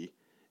Serengeti,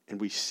 and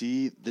we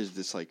see there's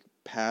this, like,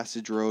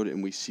 passage road,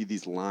 and we see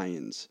these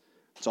lions.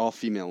 It's all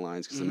female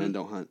lions because the men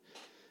don't hunt.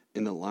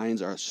 and the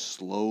lions are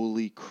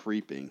slowly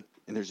creeping,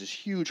 and there's this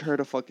huge herd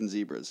of fucking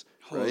zebras.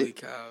 Holy right?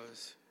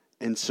 cows.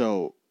 And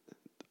so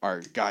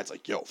our guide's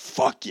like, yo,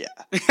 fuck yeah.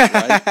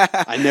 Right?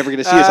 I'm never going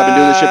to see this. I've been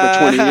doing this shit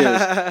for 20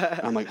 years.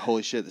 And I'm like,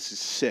 holy shit, this is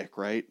sick,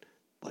 right?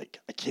 Like,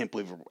 I can't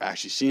believe we're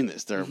actually seeing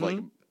this. They're like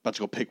about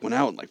to go pick one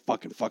out and like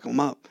fuck them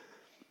up.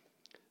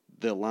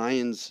 The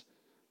lions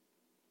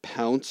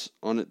pounce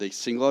on it. They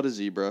single out a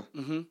zebra.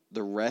 Mm-hmm.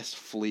 The rest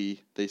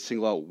flee. They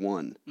single out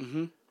one.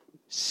 Mm-hmm.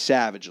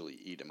 Savagely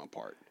eat him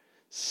apart.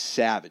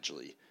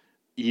 Savagely.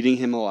 Eating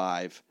him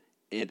alive.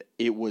 And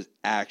it was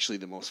actually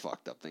the most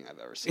fucked up thing I've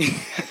ever seen.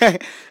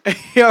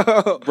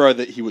 Yo. Bro,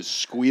 that he was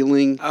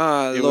squealing.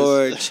 Oh,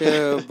 Lord,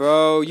 chill,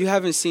 bro. You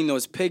haven't seen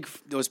those pig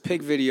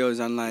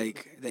videos on,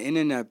 like, the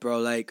internet, bro.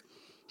 Like,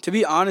 to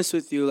be honest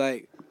with you,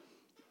 like,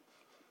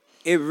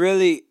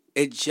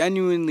 it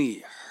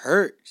genuinely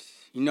hurts.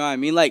 You know what I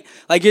mean? Like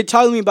you're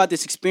telling me about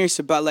this experience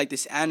about, like,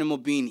 this animal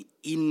being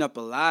eaten up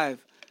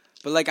alive.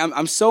 But, like,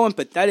 I'm so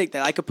empathetic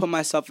that I could put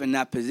myself in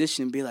that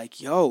position and be like,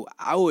 yo,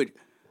 I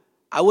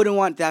wouldn't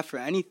want that for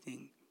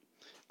anything.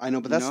 I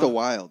know, but that's the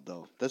wild,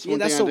 though. That's one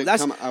thing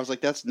I was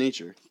like, that's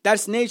nature.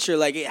 That's nature.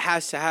 Like, it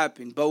has to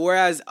happen. But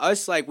whereas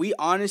us, like, we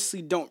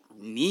honestly don't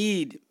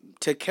need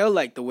to kill,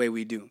 like, the way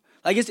we do.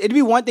 Like, it'd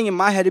be one thing in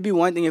my head. It'd be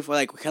one thing if we're,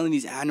 like, we're killing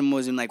these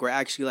animals and, like, we're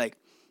actually, like,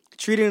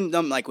 treating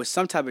them, like, with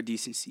some type of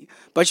decency.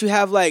 But you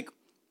have, like,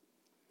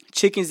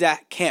 chickens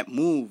that can't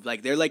move.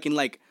 Like, they're, like, in,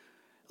 like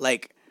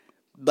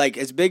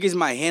as big as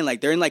my hand.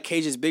 Like, they're in, like,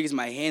 cages as big as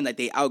my hand. Like,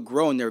 they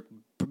outgrow and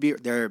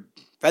they're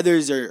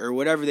feathers or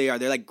whatever they are,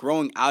 they're like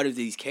growing out of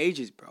these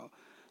cages, bro.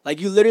 Like,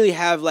 you literally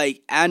have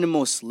like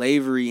animal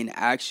slavery in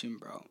action,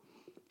 bro.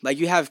 Like,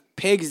 you have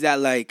pigs that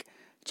like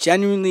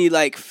genuinely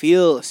like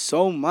feel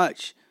so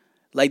much.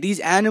 Like, these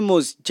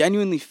animals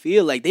genuinely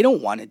feel like they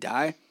don't want to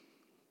die.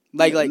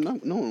 Like no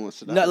one wants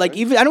to die. No, like, right?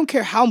 even I don't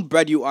care how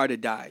bred you are to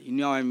die. You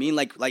know what I mean?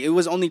 Like it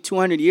was only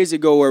 200 years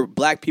ago where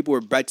black people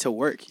were bred to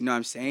work. You know what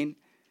I'm saying?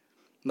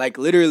 Like,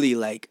 literally,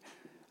 like,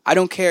 I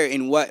don't care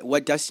in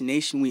what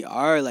destination we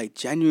are, like,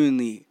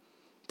 genuinely,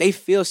 they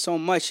feel so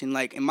much. And,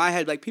 like, in my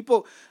head, like,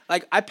 people,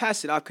 like, I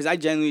pass it off because I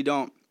genuinely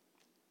don't,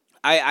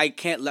 I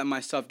can't let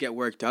myself get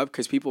worked up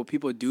because people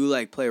do,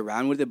 like, play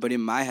around with it. But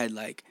in my head,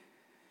 like,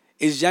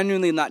 it's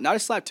genuinely not a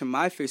slap to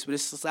my face, but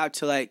it's a slap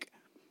to, like,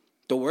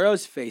 the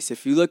world's face.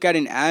 If you look at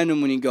an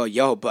animal and you go,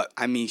 yo, but,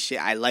 I mean,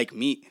 shit, I like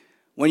meat.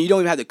 When you don't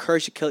even have the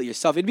courage to kill it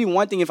yourself. It'd be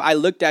one thing if I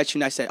looked at you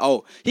and I said,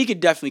 oh, he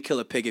could definitely kill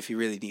a pig if he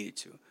really needed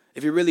to.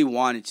 If he really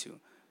wanted to.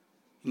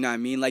 You know what I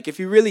mean? Like, if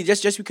you really,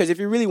 just because if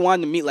you really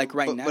wanted to meet, like,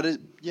 now.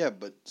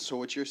 But so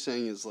what you're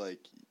saying is, like,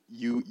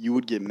 you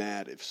would get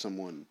mad if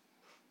someone,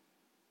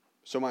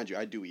 so mind you,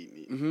 I do eat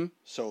meat. Mm-hmm.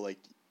 So, like,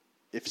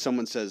 if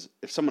someone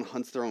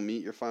hunts their own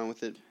meat, you're fine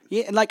with it?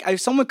 Yeah, and, like,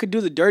 if someone could do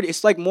the dirty,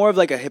 it's, like, more of,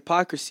 like, a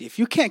hypocrisy. If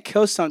you can't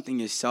kill something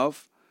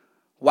yourself,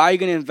 why are you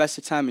going to invest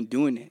the time in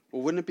doing it?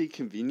 Well, wouldn't it be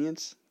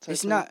convenience?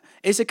 It's not.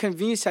 It's a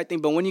convenience type thing,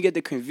 but when you get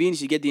the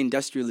convenience, you get the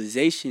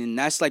industrialization, and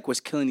that's, like,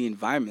 what's killing the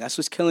environment. That's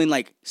what's killing,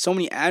 like, so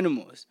many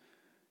animals.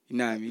 You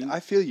know what I mean?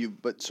 I feel you,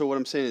 but so what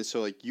I'm saying is, so,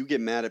 like, you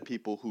get mad at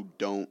people who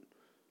don't.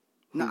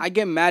 No, I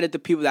get mad at the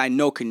people that I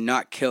know could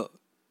not kill.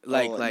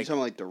 Like, you talking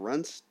like the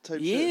runts type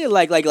shit? Yeah,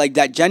 like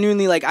that.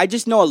 Genuinely, like, I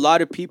just know a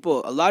lot of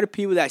people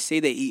that say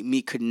they eat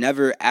meat could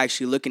never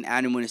actually look an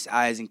animal in its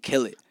eyes and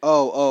kill it.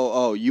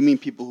 Oh, you mean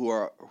people who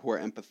are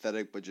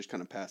empathetic but just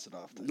kind of pass it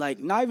off? Like,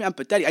 not even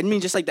empathetic. I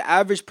mean, just like the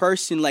average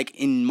person, like,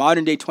 in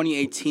modern day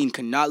 2018,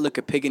 could not look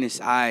a pig in its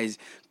eyes,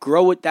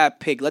 grow with that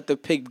pig, let the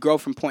pig grow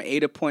from point A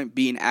to point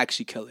B, and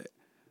actually kill it.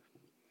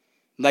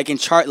 Like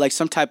like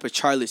some type of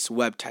Charlotte's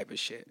Web type of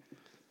shit.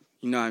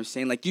 You know what I'm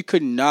saying? Like, you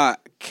could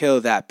not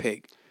kill that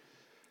pig.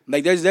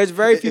 Like, there's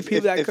very few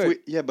people that could.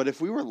 But if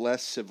we were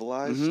less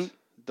civilized,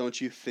 don't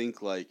you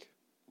think, like,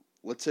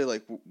 let's say,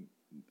 like,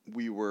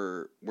 we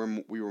were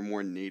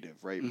more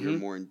native, right? We were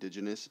more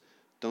indigenous.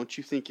 Don't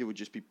you think it would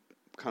just be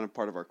kind of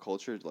part of our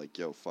culture? Like,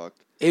 yo, fuck.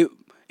 It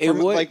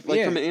would. Like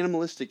from an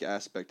animalistic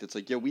aspect, it's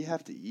like, yo, we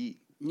have to eat.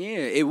 Yeah,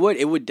 it would.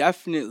 It would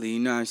definitely, you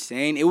know what I'm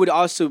saying? It would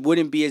also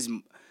wouldn't be as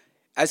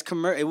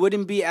it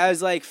wouldn't be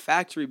as, like,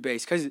 factory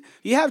based, because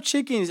you have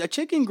chickens. A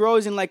chicken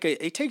grows in, like,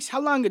 it takes, how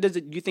long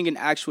do you think an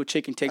actual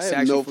chicken takes? I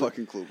have no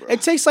fucking clue, bro.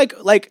 It takes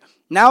like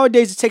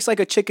nowadays it takes like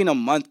a chicken a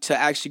month to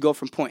actually go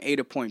from point A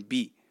to point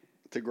B.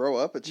 To grow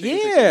up a chicken.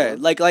 Yeah,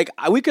 like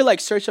we could,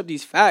 like, search up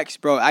these facts,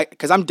 bro.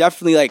 Because I'm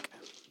definitely, like,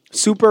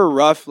 super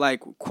rough,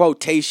 like,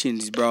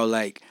 quotations, bro.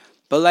 Like,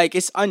 but, like,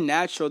 it's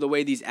unnatural the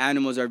way these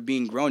animals are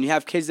being grown. You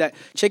have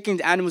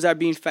animals are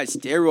being fed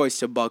steroids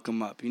to bulk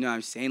them up. You know what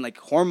I'm saying? Like,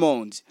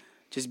 hormones.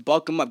 Just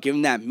bulk them up, give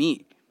them that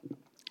meat.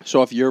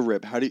 So if you're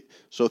ripped,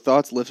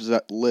 Thoughts lifts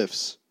at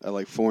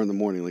like 4 a.m,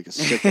 like a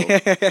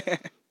sicko.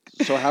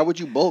 So how would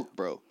you bulk,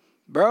 bro?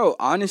 Bro,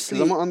 honestly,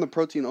 because I'm on the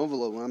protein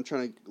overload when I'm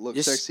trying to look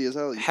sexy as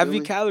hell.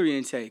 Heavy calorie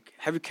intake,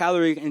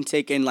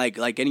 and like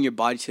getting your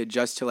body to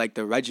adjust to, like,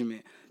 the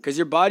regimen. Because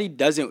your body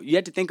doesn't. You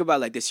have to think about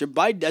it like this. Your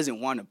body doesn't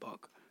want to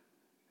bulk.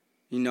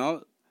 You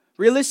know.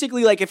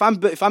 Realistically, like, if I'm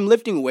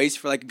lifting weights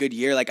for, like, a good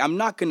year, like, I'm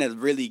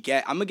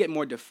gonna get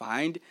more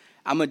defined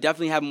I'm gonna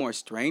definitely have more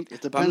strength.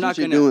 It but depends I'm not what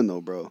you're gonna, doing,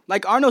 though, bro.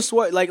 like Arnold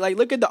Schwarzenegger. Like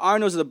look at the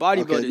Arnolds of the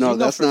bodybuilders. Okay, no, you know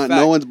that's for a not.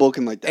 fact. No one's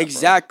bulking like that.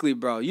 Exactly,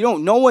 bro. You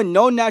don't.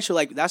 No natural.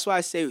 Like that's why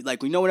I say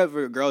like we know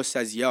whenever a girl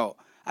says, "Yo,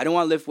 I don't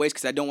want to lift weights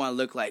because I don't want to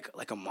look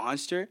like a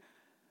monster."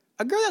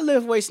 A girl that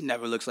lifts weights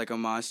never looks like a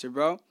monster,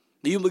 bro.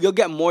 You'll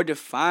get more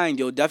defined.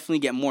 You'll definitely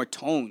get more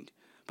toned.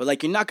 But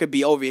like you're not gonna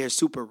be over here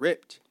super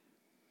ripped.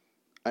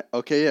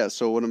 Okay, yeah.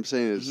 So what I'm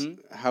saying is,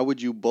 how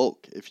would you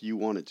bulk if you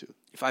wanted to?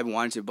 If I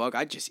wanted to bulk,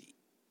 I'd just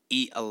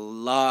eat a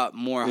lot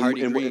more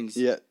hearty greens.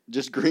 Yeah,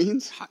 just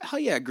greens. Hell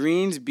yeah,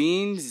 greens,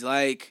 beans,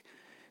 like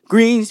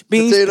greens,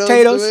 beans,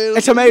 Potatoes,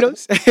 and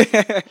tomatoes.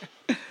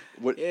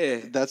 What? Yeah.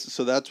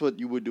 That's what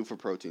you would do for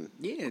protein.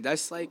 Yeah,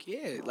 that's like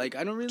like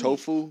I don't really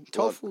Tofu.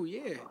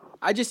 Yeah.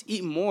 I just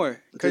eat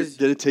more because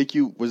Did it take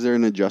you? Was there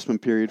an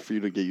adjustment period for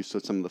you to get used to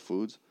some of the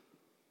foods?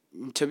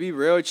 to be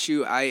real with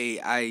you,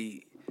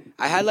 I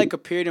had like a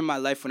period in my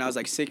life when I was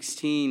like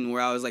 16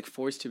 where I was like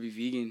forced to be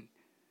vegan,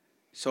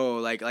 so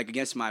like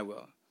against my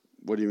will.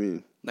 What do you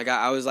mean? Like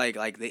I was like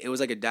it was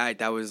like a diet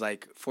that was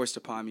like forced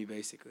upon me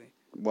basically.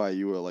 Why,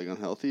 you were like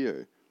unhealthy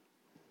or?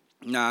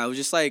 Nah, it was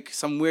just like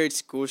some weird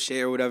school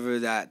shit or whatever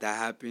that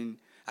happened.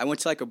 I went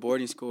to like a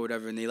boarding school or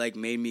whatever, and they like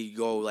made me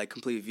go like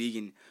completely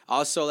vegan.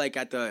 Also, like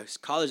at the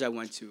college I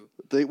went to.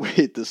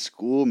 Wait, the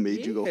school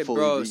made you go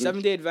fully vegan?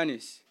 Seventh-day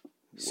Adventist.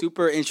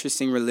 Super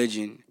interesting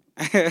religion.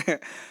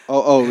 It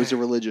was a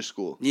religious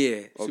school.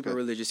 Yeah, super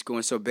religious school.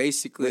 And so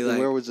basically, Wait,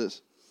 where was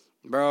this?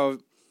 Bro,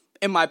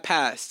 in my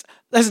past.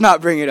 Let's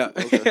not bring it up.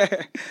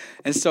 Okay.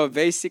 And so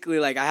basically,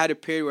 like I had a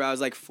period where I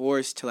was like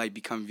forced to like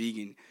become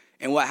vegan.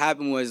 And what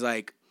happened was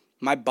like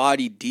my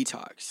body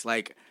detoxed.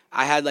 Like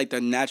I had like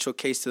the natural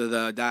case to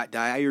the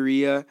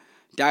diarrhea.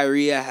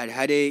 Diarrhea, had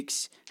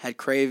headaches, had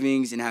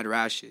cravings, and had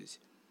rashes.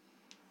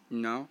 You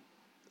know?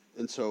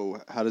 And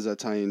so how does that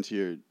tie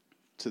into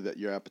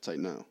your appetite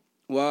now?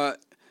 Well,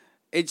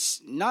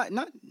 it's not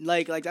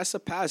like that's the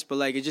past, but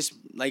like it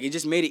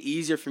just made it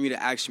easier for me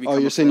to actually become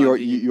you're saying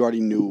you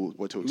already knew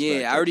what to expect.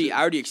 Yeah, I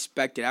already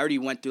expected. I already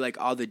went through like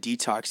all the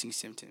detoxing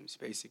symptoms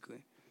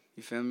basically.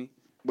 You feel me?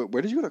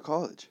 Where did you go to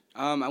college?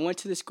 I went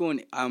to the school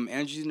in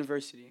Andrews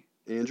University.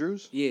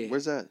 Andrews? Yeah.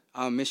 Where's that?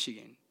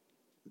 Michigan.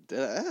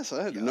 Deadass,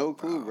 I had no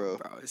clue, bro.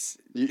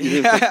 You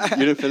You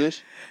didn't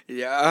finish?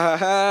 Yeah.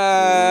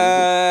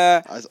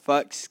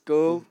 Fuck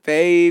school,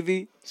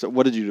 baby. So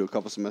what did you do? A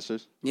couple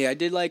semesters? Yeah, I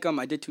did like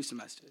I did 2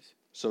 semesters.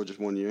 So just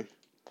 1 year?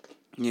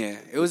 Yeah,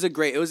 it was a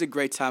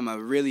great time. A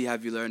really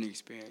heavy learning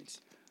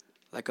experience.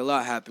 Like a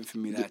lot happened for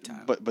me that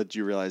time. But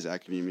you realize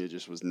academia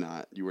just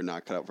you were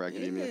not cut out for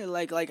academia?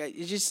 Yeah,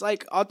 it's just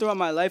like all throughout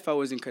my life I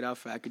wasn't cut out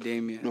for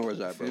academia. Nor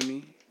was I, bro. Feel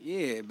me?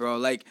 Yeah, bro.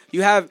 Like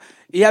you have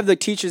the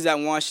teachers that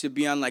want you to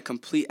be on like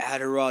complete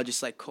Adderall,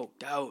 just like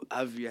coked out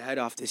of your head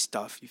off this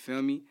stuff. You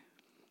feel me?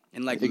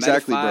 And like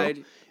exactly, medified.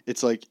 bro.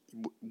 It's like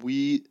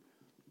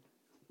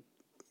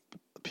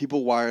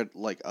people wired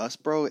like us,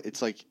 bro.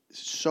 It's like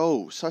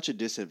such a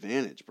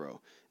disadvantage,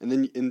 bro.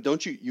 And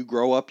don't you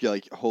grow up? You're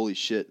like, holy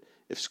shit.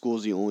 If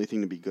school's the only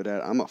thing to be good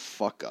at, I'm a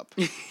fuck up.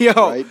 Yo.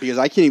 Right? Because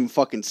I can't even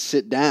fucking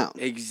sit down.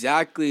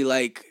 Exactly.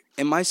 Like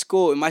in my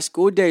school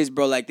days,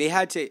 bro, like they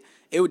had to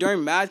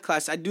during math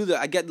class, I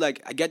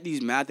get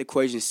these math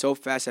equations so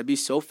fast. I'd be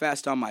so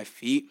fast on my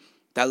feet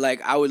that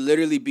like I would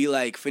literally be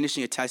like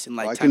finishing a test in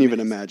like 10 I couldn't even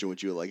minutes. imagine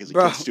what you were like as a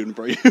kid student,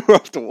 bro. You were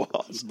off the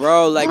walls.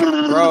 Bro,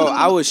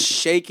 I was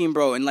shaking,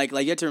 bro. And like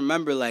you have to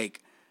remember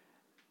like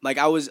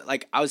I was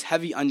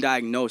heavy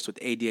undiagnosed with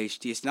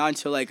ADHD. It's not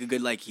until like a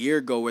good like year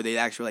ago where they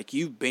actually like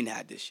you've been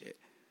had this shit.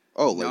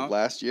 Oh, like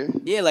last year?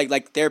 Yeah,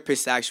 like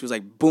therapists actually was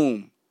like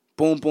boom,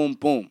 boom, boom,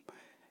 boom.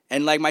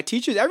 And like my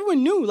teachers,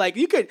 everyone knew. Like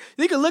they could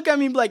look at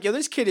me and be like, yo,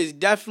 this kid is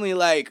definitely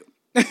like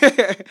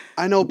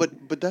I know,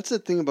 but that's the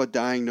thing about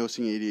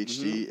diagnosing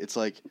ADHD. Mm-hmm. It's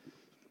like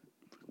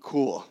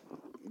cool.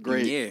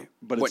 Great. Yeah.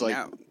 But it's like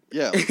now?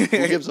 Yeah, like, who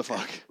gives a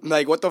fuck?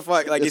 Like, what the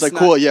fuck? Like, it's like,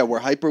 cool, yeah, we're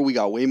hyper, we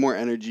got way more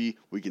energy,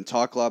 we can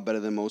talk a lot better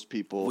than most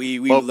people. We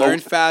learn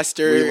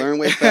faster. We learn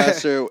way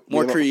faster.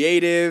 More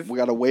creative. We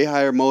got a way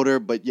higher motor,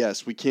 but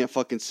yes, we can't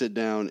fucking sit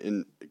down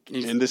and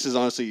this is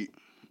honestly,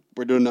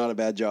 we're doing not a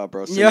bad job,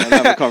 bro. Yeah.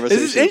 Have a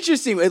conversation. This is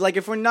interesting. Like,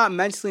 if we're not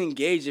mentally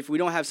engaged, if we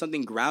don't have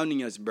something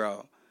grounding us,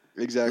 bro.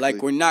 Exactly.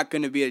 Like, we're not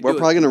going to be able to We're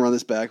probably going to run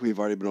this back. We've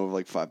already been over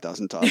like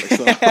 5,000 topics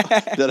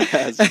that it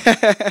has.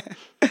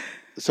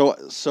 So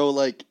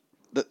like,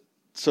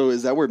 so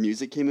is that where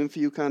music came in for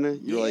you, kind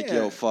of? You're like,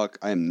 yo, fuck,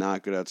 I am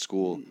not good at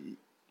school.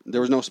 There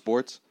was no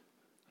sports?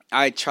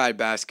 I tried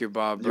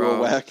basketball, bro. You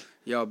were whack?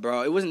 Yo,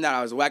 bro, it wasn't that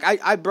I was whack. I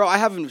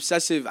have an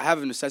obsessive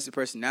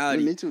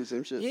personality. Yeah, me too,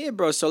 same shit. Yeah,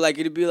 bro. So like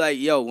it'd be like,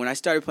 yo, when I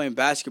started playing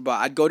basketball,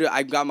 I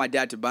got my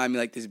dad to buy me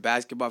like this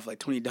basketball for like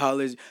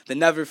 $20. The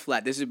Never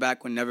Flat. This is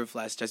back when Never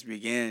Flats just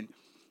began.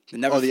 The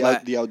Never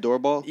Flat. The outdoor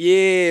ball?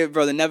 Yeah,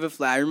 bro, the Never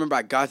Flat. I remember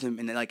I got them,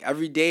 and then like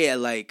every day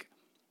during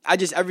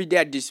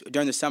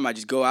the summer I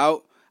just go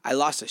out. I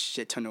lost a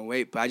shit ton of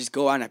weight, but I just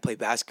go out and I play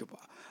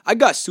basketball. I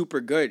got super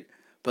good,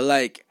 but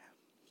like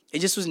it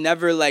just was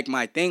never like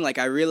my thing. Like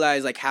I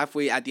realized like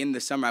halfway at the end of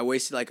the summer I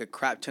wasted like a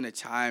crap ton of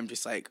time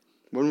just like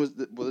When was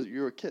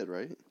you were a kid,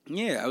 right?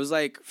 Yeah, I was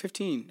like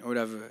 15 or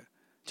whatever.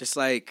 Just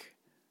like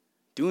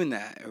doing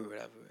that or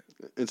whatever.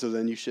 And so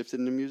then you shifted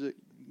into music?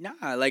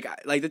 Nah, like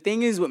the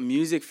thing is with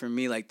music for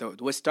me, like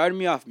what started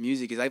me off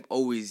music is I've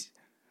always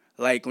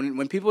like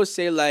when people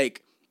say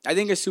like I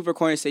think it's super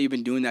corny to say you've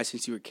been doing that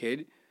since you were a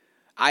kid.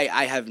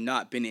 I have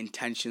not been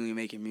intentionally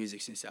making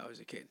music since I was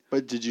a kid.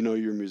 But did you know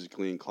you were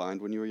musically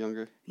inclined when you were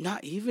younger?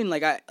 Not even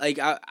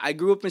I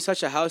grew up in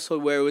such a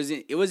household where it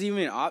wasn't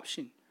even an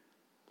option.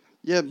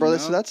 Yeah, brother. You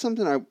know? So that's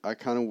something I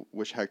kind of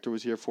wish Hector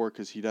was here for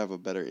because he'd have a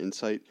better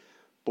insight.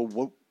 But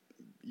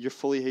you're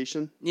fully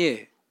Haitian? Yeah.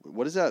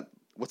 What is that?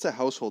 What's that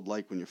household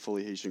like when you're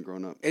fully Haitian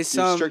growing up? It's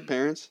you have strict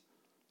parents.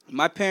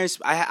 My parents,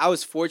 I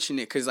was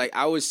fortunate because like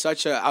I was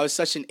such an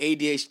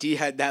ADHD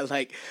head that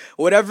like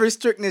whatever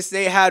strictness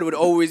they had would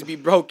always be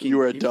broken. You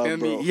were a feel dub,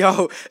 me? bro.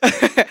 Yo,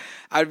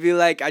 I'd be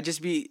like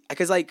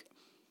because like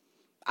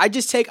I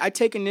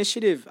take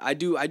initiative. I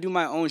do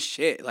my own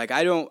shit. Like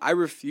I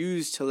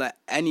refuse to let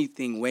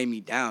anything weigh me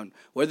down.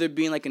 Whether it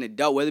being like an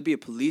adult, whether it be a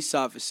police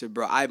officer,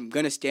 bro, I'm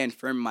gonna stand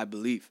firm in my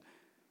belief.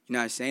 You know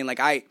what I'm saying? Like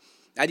at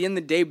the end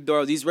of the day,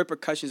 bro, these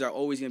repercussions are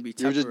always gonna be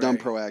temporary. You're just dumb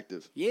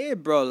proactive. Yeah,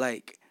 bro.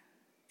 Like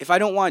if I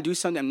don't want to do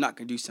something, I'm not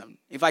gonna do something.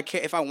 If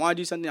I want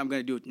to do something, I'm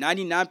gonna do it.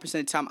 99% of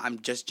the time,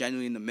 I'm just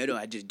genuinely in the middle.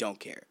 I just don't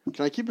care.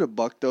 Can I keep it a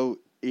buck though?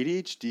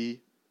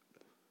 ADHD.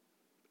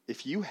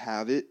 If you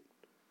have it,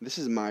 this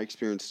is my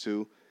experience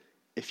too.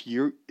 If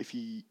you're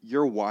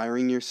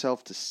wiring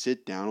yourself to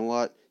sit down a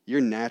lot,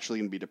 you're naturally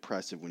gonna be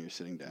depressive when you're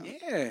sitting down.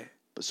 Yeah.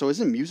 But so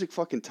isn't music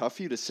fucking tough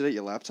for you to sit at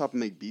your laptop and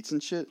make beats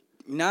and shit?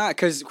 Nah,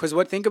 cause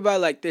think about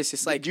it like this.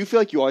 It's like do you feel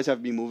like you always have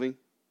to be moving?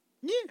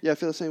 Yeah. Yeah, I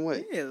feel the same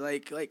way. Yeah,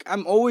 like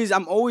I'm always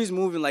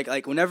moving.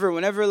 Like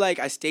whenever like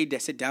I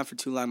sit down for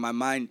too long, my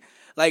mind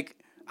like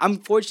I'm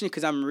fortunate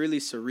because I'm really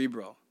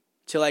cerebral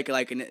to like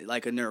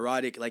a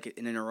neurotic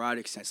in a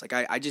neurotic sense. Like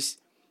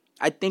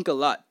I think a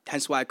lot.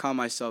 Hence why I call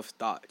myself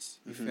thoughts.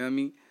 You feel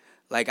me?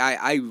 Like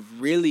I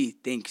really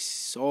think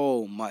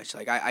so much.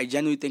 Like I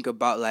genuinely think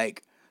about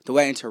like the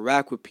way I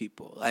interact with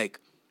people,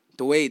 like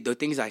the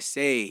things I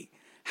say,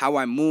 how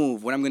I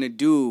move, what I'm gonna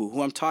do,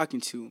 who I'm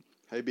talking to.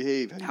 How you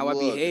behave, how I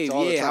behave,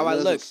 yeah, how I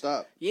look.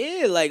 Stop.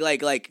 Yeah,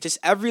 like just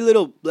every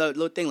little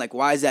thing. Like,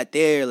 why is that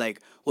there?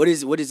 Like, what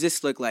does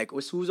this look like?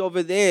 Who's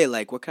over there?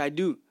 Like, what can I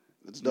do?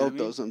 It's dope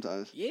though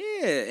sometimes.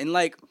 Yeah, and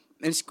like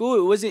in school,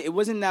 it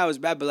wasn't that it was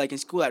bad, but like in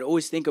school, I'd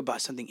always think about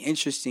something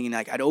interesting, and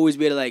like I'd always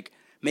be able to like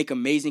make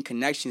amazing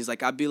connections.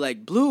 Like I'd be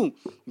like, blue.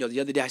 The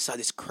other day I saw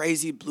this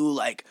crazy blue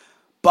like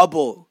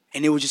bubble,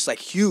 and it was just like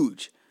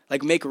huge.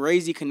 Like make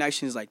crazy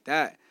connections like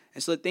that.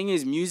 And so the thing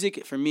is,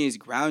 music for me is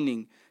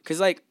grounding, cause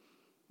like.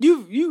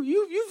 You've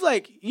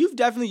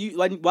definitely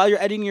like while you're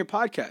editing your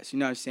podcast, you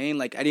know what I'm saying?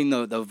 Like editing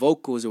the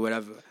vocals or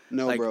whatever.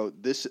 No, like, bro.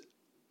 This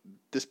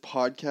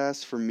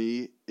podcast for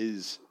me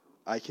is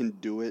I can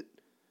do it,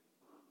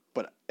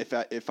 but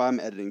if I'm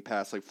editing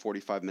past like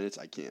 45 minutes,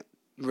 I can't.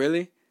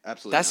 Really?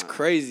 Absolutely. That's not.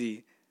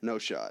 crazy. No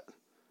shot.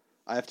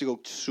 I have to go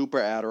super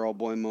Adderall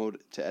boy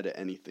mode to edit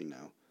anything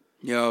now.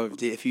 Yo,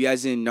 if you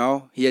guys didn't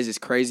know, he has this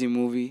crazy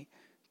movie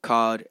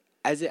called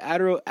As it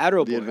Adderall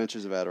Boy. The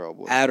Adventures of Adderall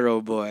Boy.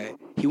 Adderall Boy.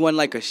 He won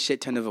like a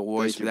shit ton of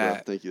awards for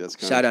that. Bro. Thank you. That's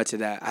kind Shout out to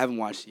that. I haven't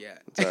watched it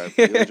yet. It's all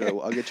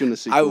right. I'll get you in the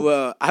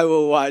sequel. I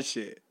will watch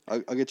it. I'll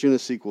get you in the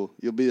sequel.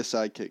 You'll be a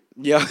sidekick.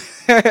 Yo,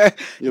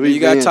 you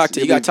gotta talk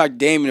to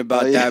Damien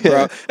about that,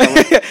 bro.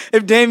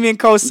 If Damien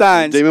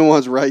co-signs, Damien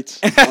wants rights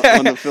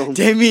on the film.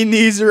 Damien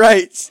needs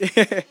rights.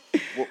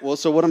 well,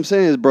 so what I'm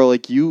saying is, bro,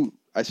 like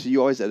I see you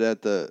always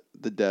edit at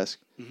the desk.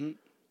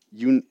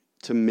 Mm-hmm.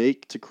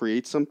 To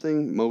create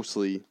something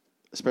mostly.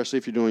 Especially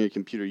if you're doing your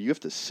computer, you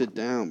have to sit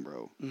down,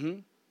 bro. Mm-hmm.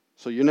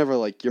 So you're never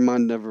like your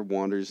mind never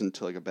wanders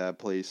into like a bad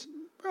place,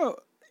 bro.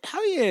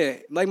 Hell yeah!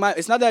 Like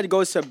it's not that it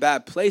goes to a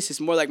bad place.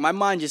 It's more like my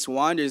mind just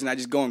wanders and I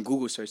just go on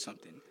Google search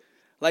something.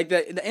 Like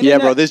the internet. Yeah,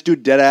 bro. This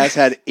dude deadass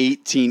had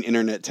 18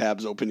 internet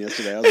tabs open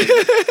yesterday. I was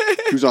like,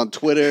 he was on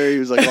Twitter. He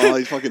was like on all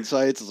these fucking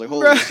sites. I was like,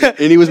 holy shit!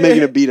 And he was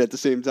making a beat at the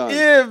same time.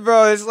 Yeah,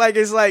 bro. It's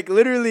like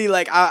literally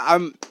like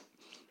I'm.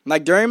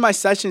 Like during my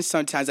sessions,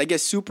 sometimes I get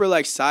super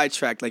like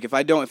sidetracked. Like if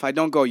I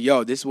don't go,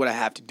 yo, this is what I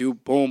have to do.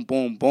 Boom,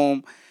 boom,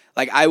 boom.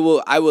 Like I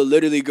will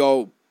literally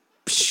go,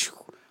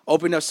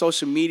 open up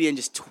social media and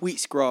just tweet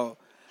scroll.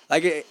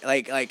 But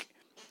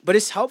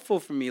it's helpful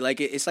for me.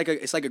 Like it's like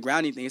a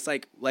grounding thing. It's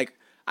like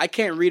I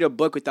can't read a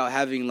book without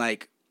having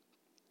like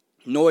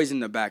noise in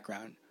the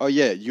background. Oh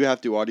yeah, you have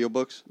to do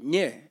audiobooks?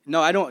 Yeah.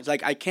 No, I don't.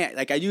 Like I can't.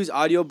 Like I use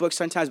audiobooks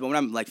sometimes, but when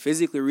I'm like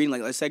physically reading,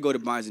 like let's say I go to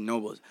Barnes and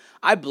Nobles,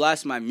 I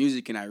blast my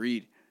music and I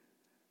read.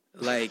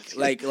 Like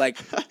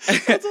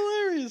that's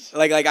hilarious.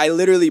 Like I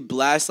literally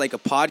blast like a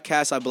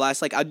podcast. I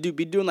blast like I'd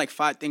be doing like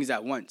 5 things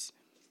at once.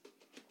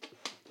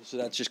 So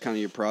that's just kind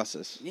of your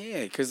process.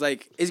 Yeah, cause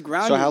like it's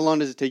grounding. So how long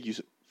does it take you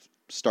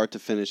start to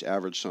finish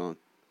average song?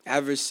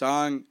 Average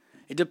song.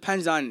 It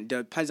depends on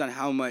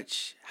how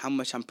much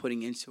I'm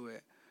putting into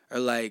it, or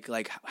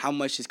like how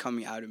much is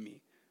coming out of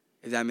me.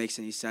 If that makes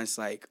any sense.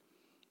 Like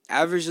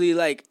averagely,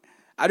 like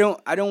I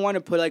don't want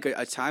to put like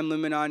a time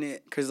limit on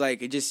it, cause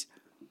like it just.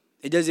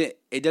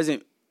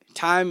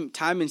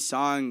 time and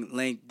song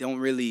length don't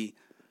really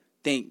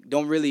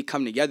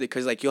come together,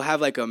 because like you'll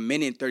have like a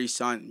minute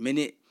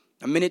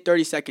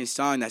 30-second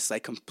song that's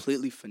like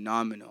completely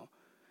phenomenal,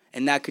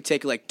 and that could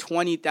take like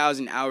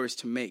 20,000 hours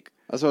to make.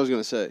 That's what I was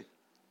gonna say.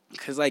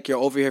 Because like you're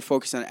over here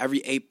focused on every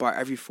 8 bar,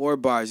 every 4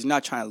 bars. You're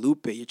not trying to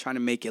loop it. You're trying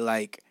to make it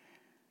like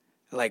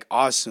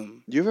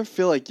awesome. Do you ever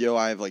feel like, yo,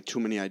 I have like too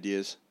many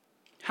ideas?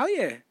 Hell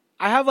yeah.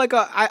 I have like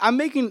I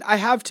may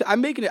have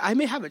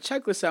a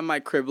checklist at my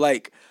crib.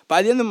 Like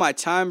by the end of my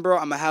time, bro,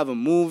 I'm gonna have a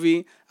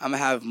movie. I'm gonna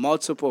have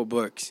multiple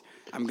books.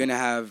 I'm gonna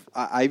have.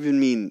 I even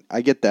mean,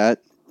 I get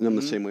that, and I'm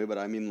the same way. But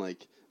I mean,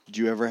 like,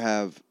 do you ever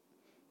have,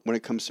 when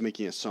it comes to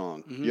making a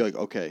song, you're like,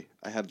 okay,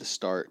 I have the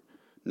start.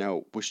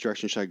 Now, which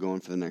direction should I go in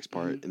for the next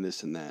part, and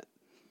this and that?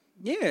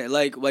 Yeah,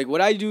 like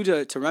what I do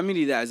to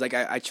remedy that is like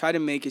I try to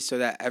make it so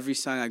that every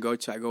song I go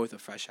with a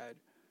fresh head.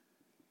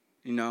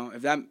 You know,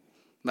 if that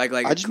like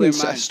I just mean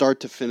start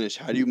to finish.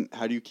 How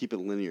do you keep it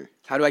linear?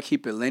 How do I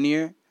keep it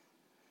linear?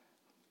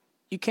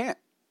 You can't.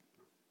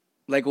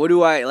 Like, what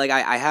do I like?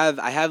 I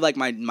have like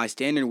my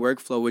standard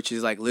workflow, which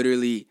is like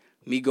literally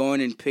me going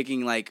and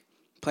picking, like,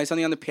 playing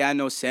something on the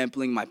piano,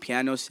 sampling my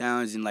piano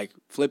sounds, and like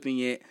flipping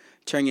it,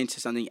 turning it into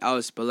something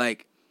else. But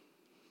like,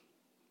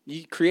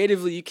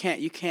 creatively, you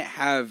can't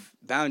have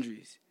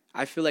boundaries.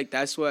 I feel like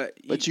that's what.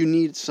 But you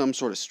need some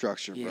sort of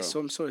structure, bro. Yeah,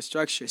 some sort of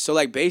structure. So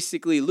like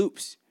basically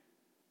loops.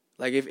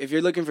 Like if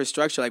you're looking for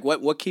structure, like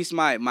what keeps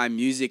my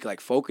music like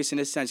focused in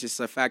a sense is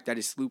the fact that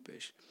it's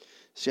loopish.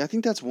 See, I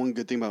think that's one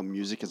good thing about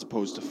music as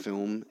opposed to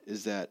film,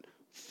 is that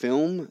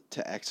film,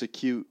 to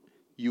execute,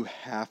 you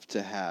have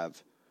to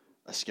have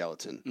a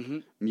skeleton. Mm-hmm.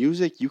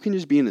 Music, you can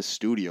just be in a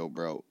studio,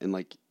 bro, and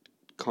like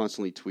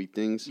constantly tweak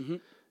things. Mm-hmm.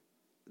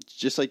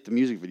 Just like the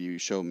music video you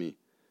showed me.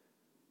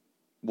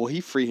 Well, he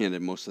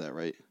freehanded most of that,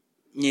 right?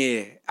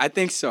 Yeah, I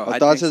think so.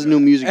 Thoughts has a new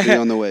music video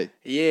on the way.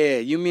 Yeah,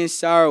 You, Me, and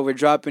Sarah, we're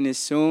dropping it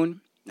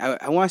soon.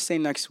 I want to say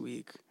next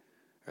week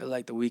or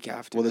like the week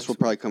after. Well, this will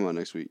probably come out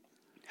next week.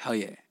 Hell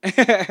yeah.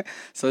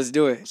 So let's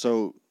do it.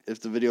 So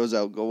if the video's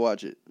out, go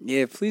watch it.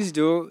 Yeah, please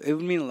do. It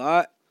would mean a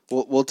lot.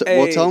 We'll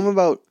tell him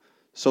about.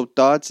 So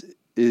Thoughts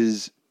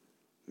is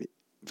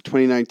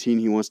 2019.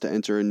 He wants to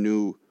enter a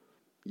new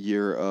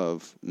year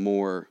of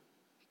more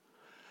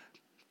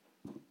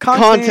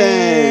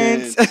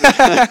content.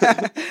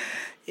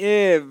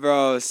 Yeah,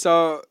 bro.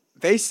 So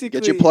basically,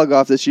 get your plug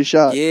off. This your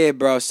shot. Yeah,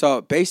 bro. So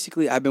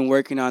basically, I've been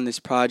working on this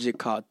project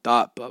called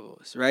Thought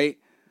Bubbles, right?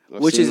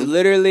 Which is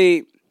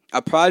literally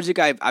a project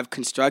I've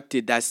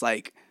constructed that's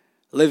like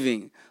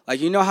living. Like,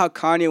 you know how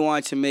Kanye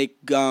wanted to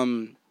make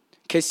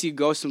Kiss You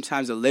Go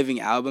sometimes a living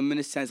album in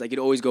a sense? Like, he'd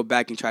always go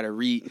back and try to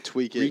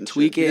retweak it.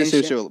 The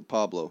same shit with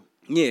Pablo.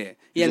 Yeah.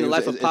 Yeah, in the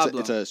life of Pablo.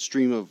 It's a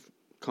stream of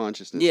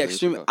consciousness.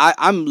 Yeah,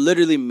 I'm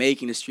literally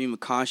making a stream of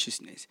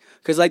consciousness.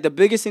 Because, like, the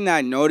biggest thing that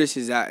I notice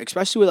is that,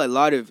 especially with like, a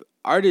lot of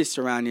artists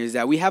around here, is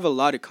that we have a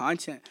lot of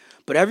content,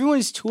 but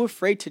everyone's too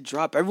afraid to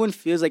drop. Everyone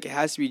feels like it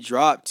has to be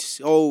dropped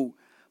so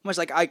much.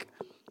 Like,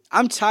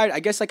 I'm tired. I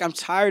guess, like, I'm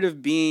tired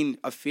of being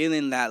a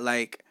feeling that,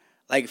 like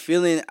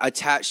feeling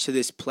attached to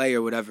this play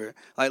or whatever.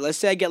 Like, let's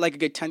say I get, like, a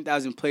good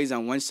 10,000 plays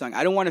on one song.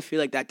 I don't want to feel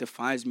like that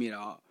defines me at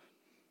all.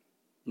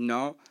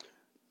 No?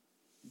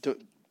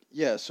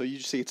 Yeah, so you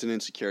just think it's an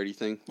insecurity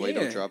thing? Why you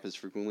don't drop as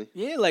frequently?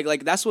 Yeah,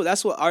 like that's what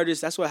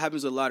artists, that's what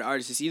happens with a lot of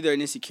artists. It's either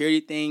an insecurity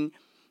thing,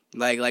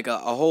 like a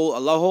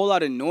whole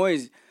lot of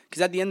noise.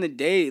 Because at the end of the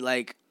day,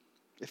 like,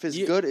 if it's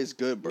good, it's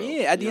good, bro.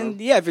 Yeah,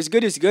 if it's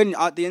good, it's good. And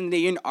at the end of the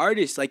day, you're an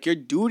artist. Like, your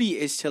duty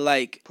is to,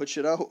 like, put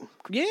shit out.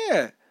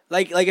 Yeah.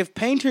 Like if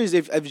painters,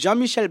 if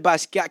Jean-Michel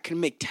Basquiat can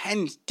make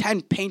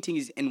 10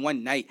 paintings in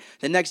one night,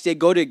 the next day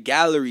go to a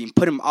gallery and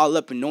put them all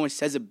up and no one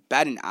says a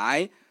bat an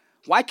eye,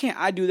 why can't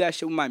I do that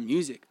shit with my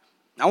music?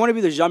 I want to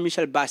be the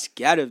Jean-Michel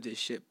Basquiat of this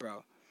shit,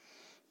 bro.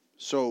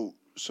 So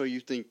you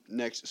think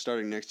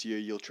starting next year,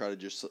 you'll try to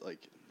just,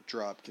 like,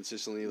 drop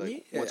consistently,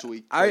 like, once a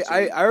week?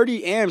 I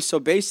already am. So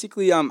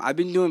basically, I've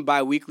been doing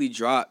bi-weekly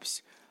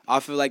drops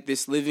off of, like,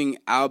 this living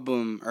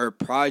album or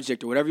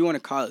project or whatever you want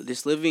to call it,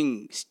 this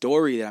living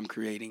story that I'm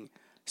creating,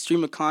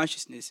 stream of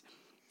consciousness.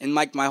 And,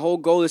 like, my whole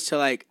goal is to,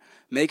 like,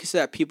 make it so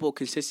that people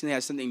consistently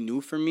have something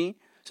new for me,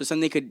 so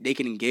something they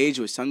could engage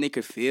with, something they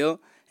could feel,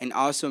 and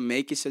also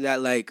make it so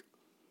that, like,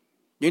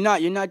 you're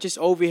not just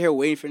over here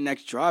waiting for the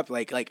next drop.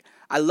 Like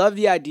I love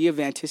the idea of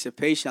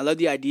anticipation. I love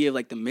the idea of,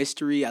 like, the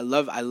mystery. I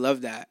love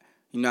that.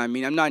 You know what I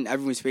mean? I'm not in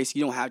everyone's face.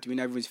 You don't have to be in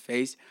everyone's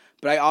face.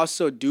 But I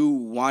also do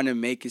want to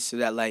make it so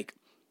that, like,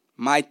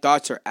 my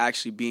thoughts are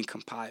actually being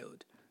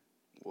compiled.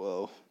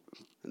 Whoa.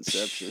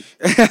 Inception.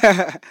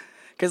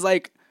 Because,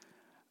 like,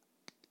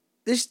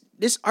 this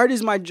art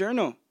is my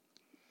journal.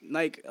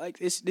 Like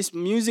this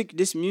music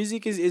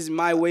is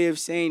my way of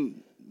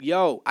saying,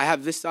 yo, I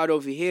have this thought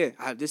over here.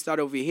 I have this thought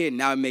over here.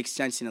 Now it makes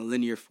sense in a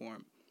linear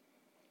form.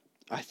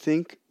 I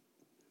think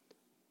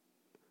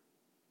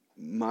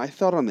my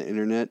thought on the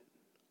internet,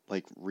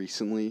 like,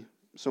 recently,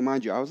 so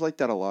mind you, I was like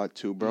that a lot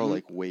too, bro. Mm-hmm.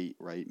 Like, wait,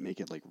 right? Make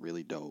it, like,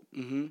 really dope.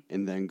 Mm-hmm.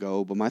 And then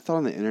go. But my thought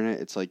on the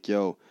internet, it's like,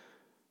 yo,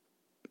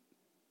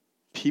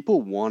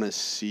 people want to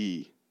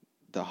see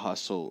the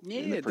hustle and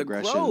Yeah, the the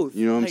progression. growth.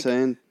 You know what I'm Like,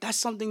 saying? That's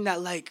something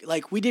that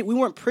like we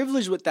weren't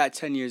privileged with that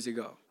 10 years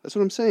ago. That's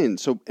what I'm saying.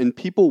 So, and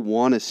people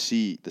want to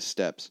see the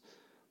steps.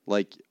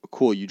 Like,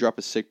 cool, you drop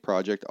a sick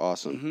project,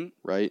 awesome,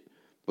 right?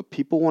 But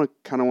people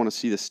kind of want to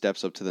see the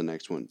steps up to the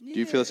next one. Do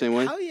you feel the same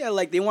way? Hell yeah!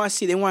 Like they want to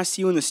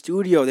see you in the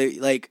studio. They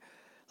like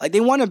they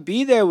want to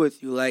be there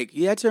with you. Like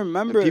you have to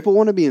remember, And people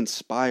want to be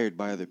inspired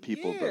by other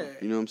people, bro. Yeah.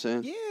 You know what I'm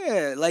saying?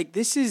 Yeah, like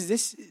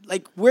this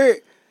like we're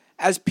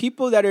as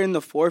people that are in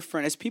the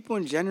forefront, as people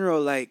in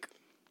general, like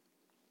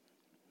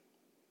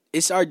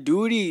it's our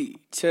duty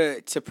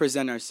to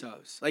present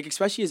ourselves. Like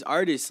especially as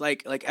artists,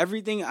 like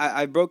everything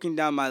I've broken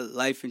down my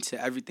life into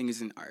everything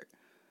is an art.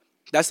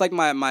 That's like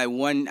my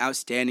one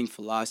outstanding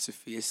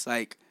philosophy. It's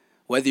like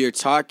whether you're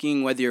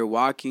talking, whether you're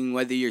walking,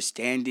 whether you're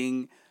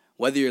standing,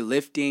 whether you're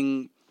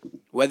lifting,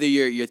 whether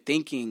you're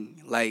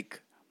thinking,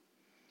 like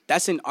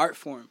that's an art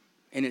form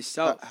in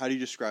itself. How do you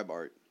describe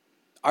art?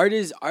 Art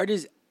is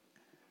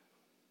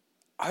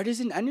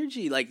an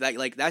energy. Like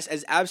that's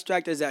as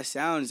abstract as that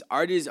sounds.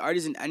 Art is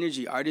an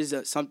energy. Art is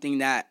something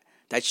that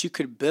you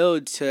could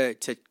build to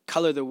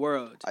color the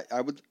world.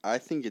 I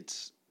think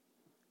it's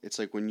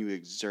like when you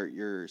exert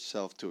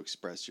yourself to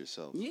express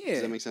yourself. Yeah.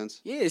 Does that make sense?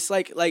 Yeah, it's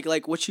like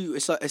what you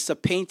it's a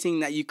painting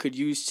that you could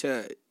use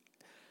to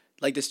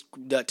like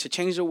to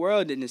change the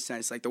world in a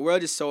sense. Like the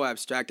world is so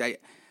abstract.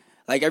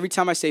 Like every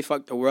time I say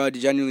fuck the world, it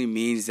genuinely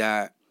means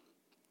that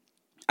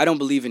I don't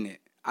believe in it.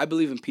 I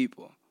believe in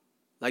people.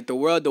 Like the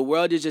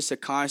world is just a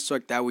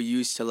construct that we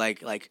use to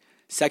like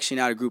section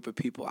out a group of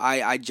people.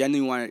 I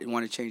genuinely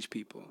want to change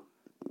people.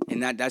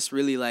 And that's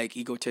really like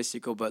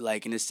egotistical, but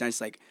like in a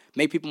sense, like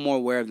make people more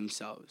aware of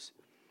themselves.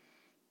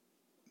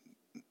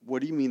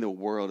 What do you mean the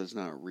world is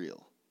not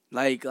real?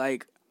 Like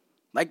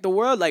the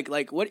world,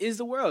 like what is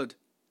the world?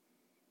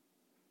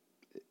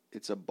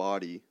 It's a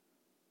body.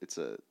 It's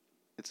a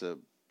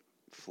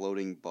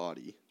floating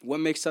body. What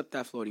makes up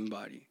that floating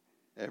body?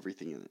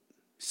 Everything in it.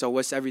 So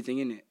what's everything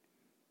in it?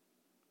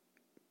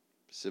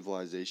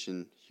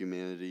 Civilization,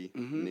 humanity,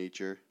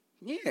 nature.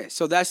 Yeah,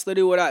 so that's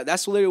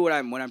literally what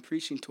I'm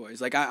preaching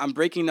towards. Like I'm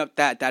breaking up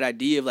that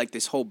idea of like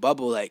this whole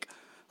bubble. Like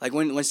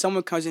when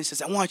someone comes in and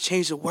says, "I want to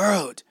change the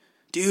world,"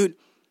 dude.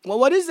 Well,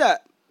 what is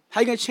that?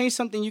 How you gonna change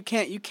something you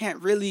can't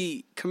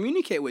really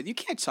communicate with? You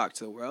can't talk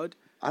to the world.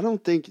 Do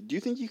you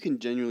think you can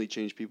genuinely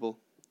change people?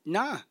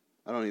 Nah.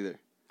 I don't either.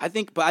 I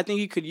think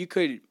you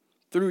could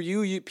through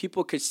you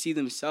people could see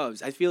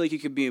themselves. I feel like you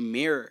could be a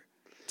mirror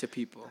to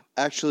people.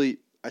 Actually,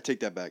 I take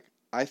that back.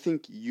 I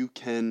think you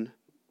can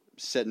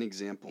set an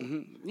example.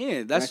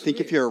 Yeah, I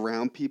think if you're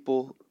around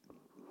people,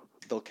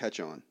 they'll catch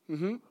on.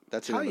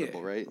 That's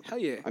inevitable, right? Hell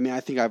yeah. I mean, I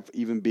think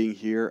even being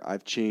here,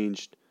 I've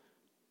changed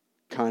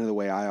kind of the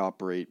way I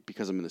operate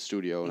because I'm in the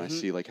studio and I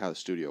see like how the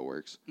studio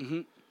works.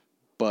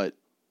 But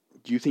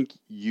do you think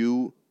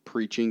you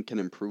preaching can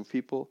improve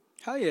people?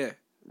 Hell yeah.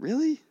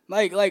 Really?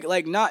 Like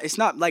not. It's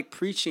not like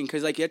preaching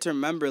because like you have to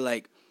remember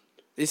like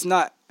it's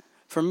not.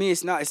 For me,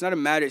 it's not a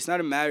matter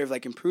of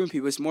like improving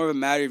people. It's more of a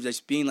matter of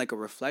just being like a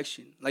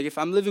reflection. Like if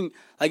I'm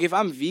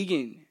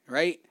vegan,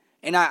 right?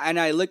 And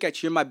I look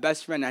at you, you're my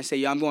best friend, and I say,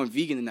 yo, I'm going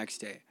vegan the next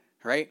day,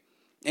 right?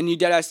 And you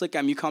dead ass look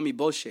at me, you call me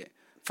bullshit.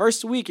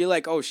 First week, you're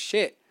like, oh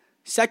shit.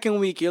 Second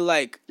week, you're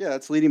like, yeah,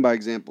 that's leading by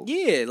example.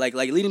 Yeah, like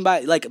leading by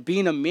like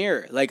being a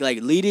mirror, like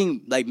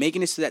leading, like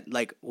making it so that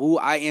like who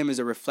I am is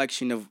a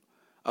reflection of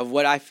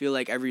what I feel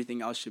like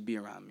everything else should be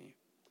around me.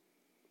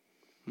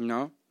 You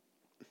know?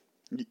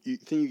 You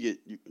think you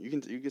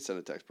can send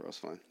a text, bro? It's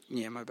fine.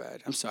 Yeah, my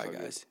bad. I'm sorry,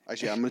 guys.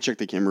 Actually, I'm gonna check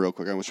the camera real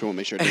quick. I want to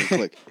make sure it didn't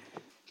click.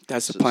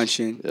 That's a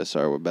punch in. Yeah,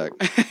 sorry, we're back.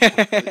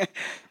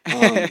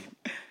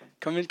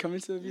 Come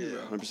into the view,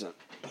 bro. 100%.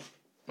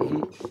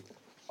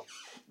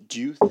 Do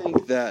you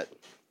think that?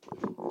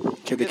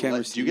 Can the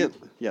camera see?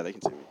 Yeah, they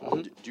can see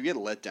me. Do you get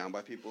let down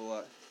by people a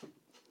lot?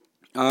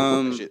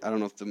 Actually, I don't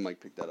know if the mic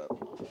picked that up.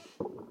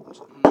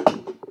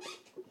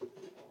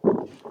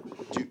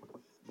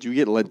 Do you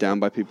get let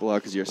down by people a lot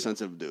because you're a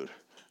sensitive dude?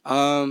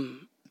 I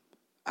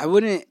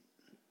wouldn't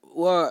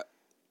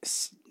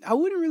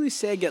really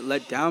say I get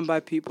let down by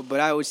people,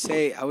 but I would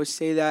say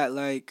that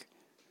like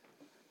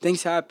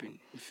things happen.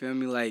 You feel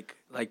me? Like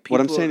people. What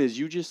I'm saying is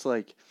you just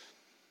like.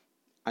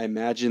 I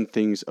imagine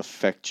things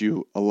affect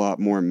you a lot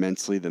more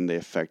immensely than they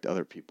affect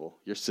other people.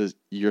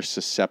 You're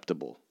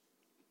susceptible.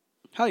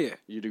 Hell yeah.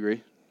 You'd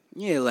agree?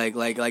 Yeah, like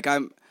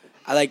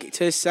I like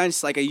to a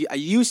sense like I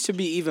used to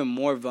be even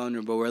more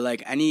vulnerable where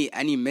like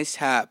any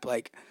mishap,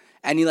 like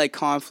any like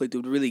conflict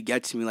would really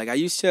get to me. Like I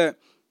used to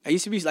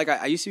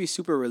be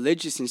super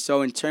religious, and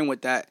so in turn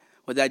what that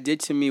did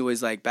to me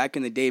was like back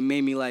in the day it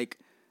made me like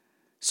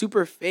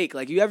super fake.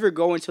 Like you ever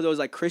go into those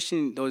like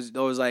Christian those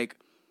like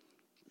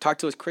talk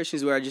to those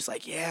Christians where I'm just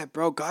like, yeah,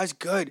 bro, God's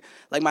good.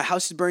 Like my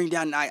house is burning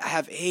down and I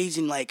have AIDS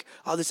and like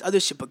all this other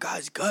shit, but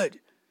God's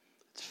good.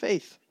 It's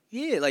faith.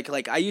 Yeah,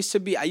 like I used to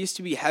be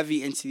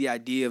heavy into the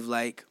idea of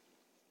like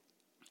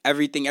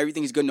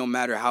everything's good no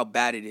matter how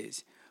bad it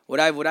is. What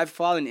I've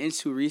fallen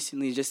into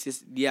recently is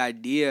just the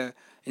idea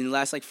in the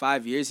last like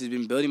 5 years has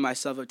been building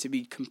myself up to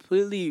be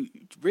completely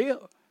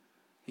real.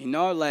 You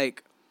know,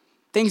 like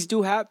things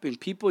do happen.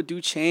 People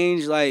do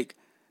change. Like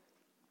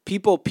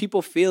people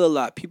feel a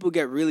lot. People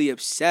get really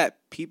upset.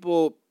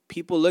 People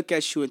look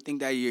at you and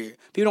think that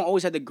people don't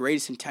always have the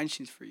greatest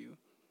intentions for you.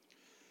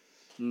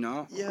 You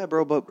know? Yeah,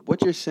 bro, but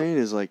what you're saying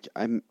is like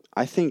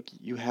I think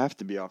you have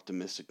to be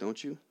optimistic,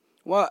 don't you?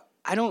 Well,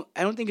 I don't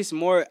think it's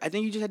more. I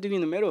think you just have to be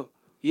in the middle.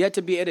 You have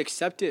to be able to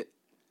accept it.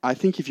 I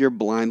think if you're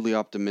blindly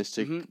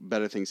optimistic,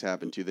 better things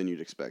happen to you than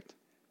you'd expect.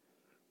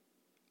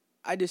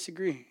 I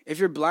disagree. If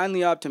you're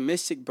blindly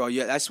optimistic, bro,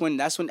 yeah, that's when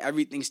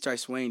everything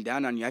starts weighing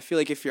down on you. I feel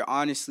like if you're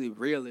honestly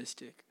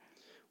realistic.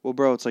 Well,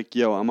 bro, it's like,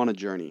 yo, I'm on a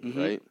journey,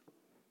 right?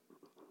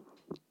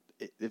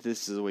 If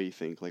this is the way you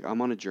think, like,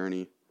 I'm on a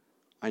journey,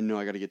 I know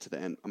I got to get to the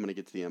end. I'm going to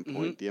get to the end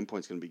point. The end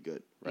point's going to be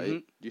good, right?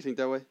 Do you think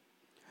that way?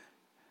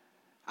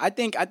 I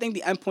think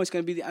the end point's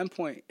gonna be the end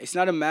point. It's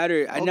not a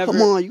matter.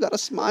 Come on, you gotta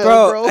smile,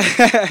 bro.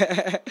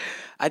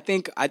 I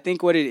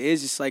think what it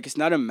is, it's like it's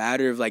not a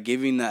matter of like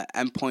giving the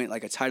end point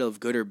like a title of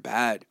good or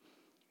bad.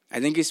 I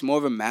think it's more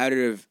of a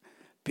matter of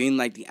being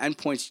like the end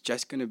point's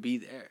just gonna be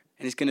there,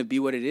 and it's gonna be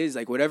what it is.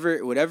 Like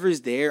whatever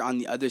is there on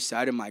the other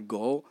side of my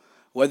goal,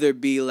 whether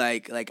it be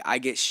like I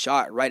get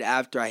shot right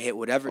after I hit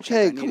whatever.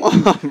 Okay, come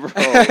on, bro.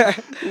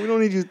 We don't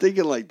need you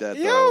thinking like that,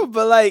 though. Yo,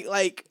 but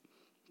like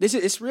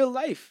it's real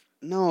life.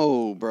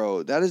 No,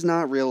 bro, that is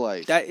not real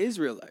life. That is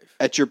real life.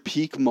 At your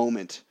peak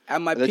moment,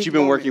 at my that peak you've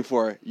been moment. working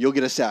for, you'll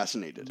get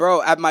assassinated,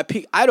 bro. At my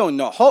peak, I don't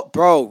know,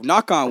 bro.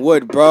 Knock on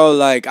wood, bro.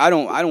 Like I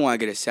don't want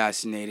to get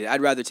assassinated.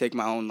 I'd rather take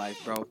my own life,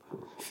 bro.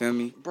 Feel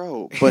me,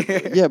 bro?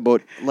 But yeah,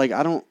 but like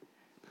I don't.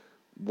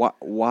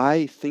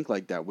 Why think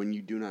like that when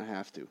you do not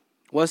have to?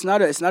 Well, it's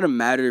not a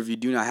matter of you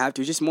do not have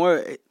to. It's just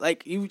more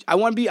like you. I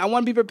want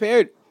to be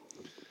prepared.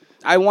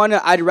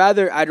 I'd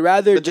rather.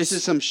 But this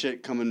is some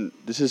shit coming.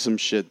 This is some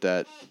shit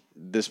that.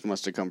 This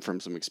must have come from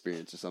some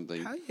experience or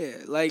something. Hell yeah.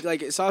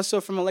 Like it's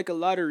also from like a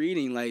lot of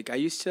reading. Like I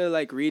used to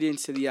like read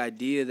into the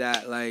idea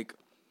that like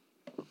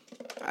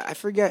I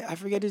forget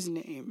his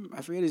name.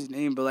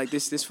 But like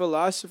this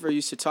philosopher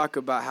used to talk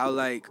about how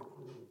like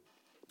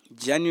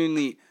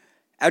genuinely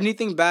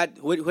anything bad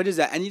what is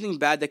that? Anything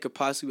bad that could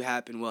possibly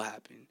happen will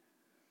happen.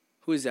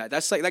 Who is that?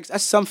 That's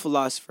that's some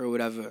philosopher or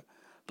whatever.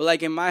 But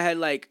like in my head,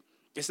 like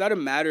it's not a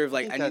matter of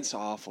like that's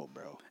awful,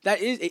 bro.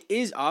 It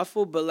is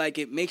awful, but like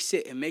it makes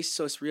it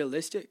so it's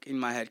realistic in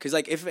my head. Cause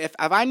like if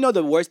I know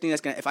the worst thing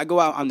if I go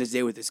out on this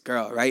date with this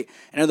girl, right,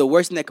 and I know the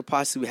worst thing that could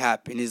possibly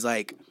happen is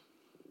like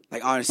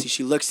honestly,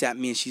 she looks at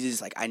me and she's just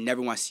like, I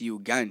never want to see you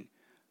again.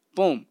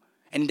 Boom.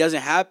 And it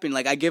doesn't happen.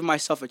 Like I give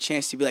myself a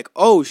chance to be like,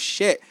 oh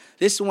shit,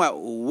 this went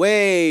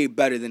way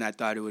better than I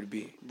thought it would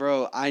be.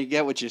 Bro, I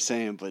get what you're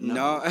saying, but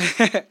no.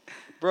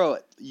 Bro,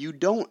 you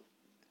don't.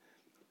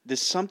 There's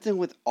something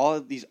with all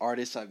of these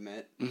artists I've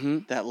met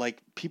that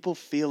like people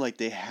feel like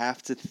they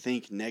have to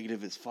think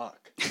negative as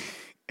fuck.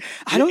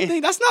 I don't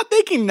think that's not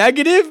thinking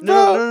negative,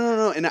 bro.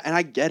 No. And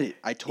I get it.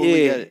 I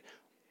totally get it.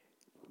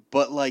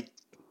 But like,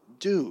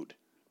 dude,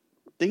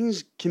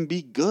 things can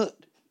be good.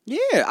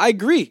 Yeah, I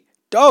agree.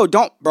 Oh,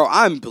 bro.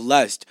 I'm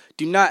blessed.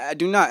 Do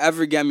not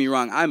ever get me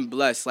wrong. I'm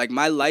blessed. Like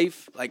my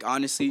life, like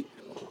honestly,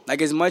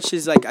 like as much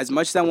as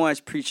I want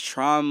to preach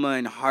trauma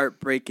and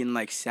heartbreak and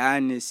like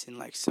sadness and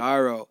like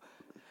sorrow.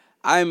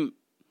 I'm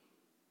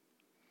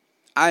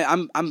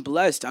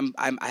blessed.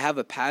 I have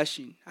a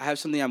passion. I have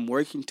something I'm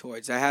working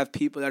towards. I have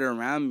people that are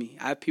around me.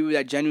 I have people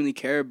that genuinely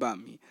care about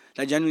me.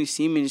 That genuinely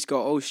see me and just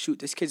go, "Oh shoot,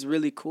 this kid's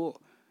really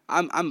cool."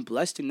 I'm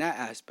blessed in that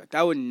aspect.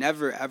 I would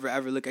never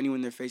ever look anyone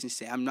in their face and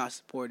say I'm not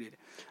supported.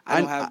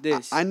 I don't have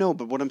this. I know,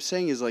 but what I'm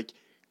saying is like,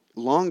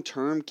 long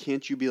term,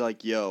 can't you be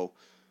like, "Yo,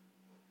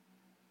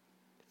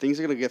 things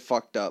are gonna get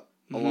fucked up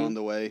along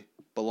the way,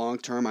 but long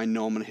term, I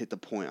know I'm gonna hit the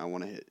point I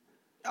want to hit."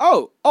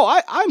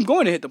 I'm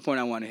going to hit the point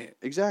I want to hit.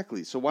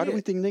 Exactly. So why do we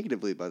think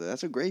negatively about that?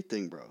 That's a great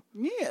thing, bro.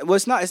 Yeah. Well,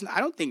 it's not.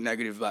 I don't think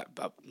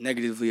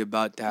negatively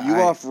about that. You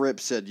off rip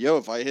said, "Yo,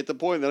 if I hit the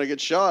point, then I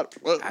get shot."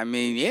 What? I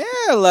mean, yeah,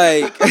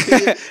 like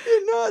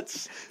you're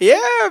nuts.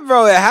 Yeah,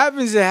 bro. It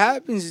happens,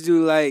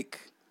 dude. Like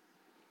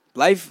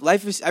life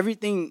is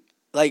everything.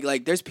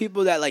 Like there's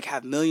people that like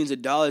have millions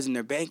of dollars in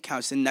their bank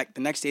accounts, and the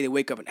next day they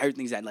wake up and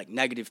everything's at like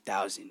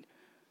 -1,000.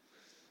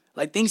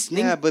 Like things.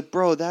 Yeah, but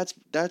bro, that's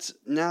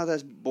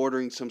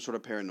bordering some sort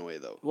of paranoia,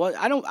 though. Well,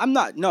 I'm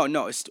not.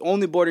 No. It's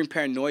only bordering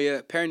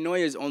paranoia.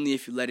 Paranoia is only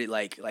if you let it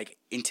like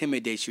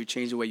intimidate you,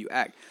 change the way you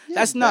act. Yeah,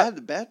 that's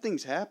not. Bad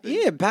things happen.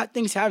 Yeah, bad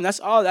things happen. That's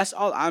all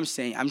I'm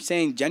saying. I'm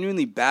saying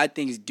genuinely bad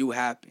things do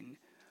happen.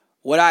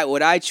 What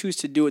I choose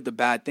to do with the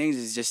bad things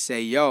is just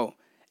say, yo,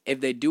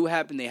 if they do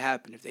happen, they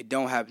happen. If they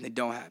don't happen, they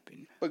don't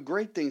happen. But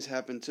great things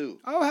happen too.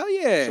 Oh hell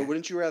yeah! So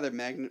wouldn't you rather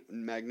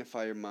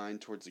magnify your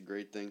mind towards the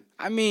great thing?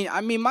 I mean,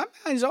 my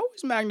mind's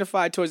always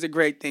magnified towards the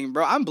great thing,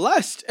 bro. I'm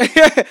blessed.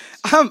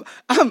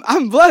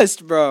 I'm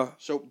blessed, bro.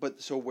 So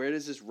where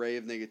does this ray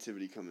of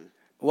negativity come in?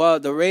 Well,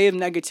 the ray of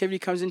negativity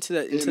comes into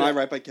the. Am I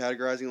right by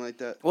categorizing like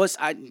that? Well,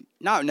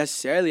 not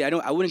necessarily.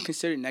 I wouldn't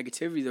consider it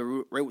negativity.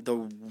 The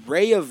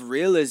ray of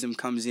realism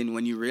comes in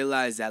when you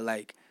realize that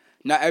like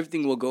not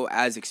everything will go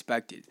as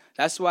expected.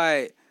 That's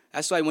why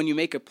That's why when you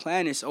make a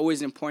plan, it's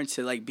always important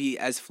to like be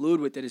as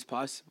fluid with it as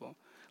possible.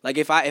 Like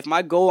if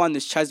my goal on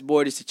this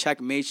chessboard is to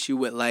checkmate you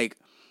with like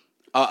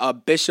a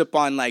bishop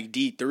on like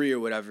D3 or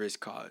whatever it's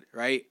called,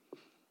 right?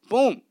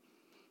 Boom.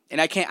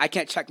 And I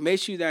can't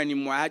checkmate you there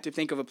anymore. I had to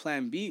think of a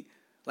plan B.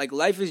 Like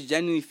life is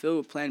genuinely filled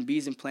with plan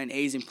Bs and plan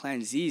As and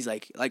plan Zs.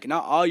 Like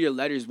not all your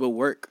letters will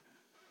work.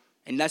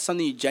 And that's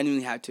something you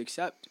genuinely have to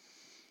accept.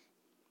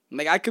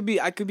 Like I could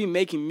be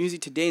making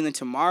music today and then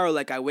tomorrow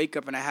like I wake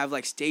up and I have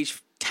like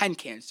stage 10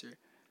 cancer.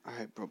 All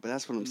right, bro, but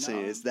that's what I'm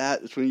saying.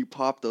 It's when you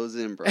pop those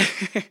in, bro.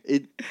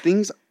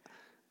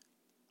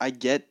 I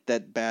get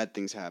that bad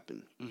things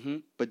happen. Mm-hmm.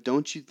 But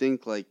don't you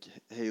think like,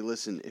 hey,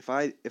 listen, if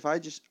I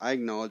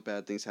acknowledge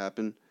bad things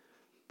happen,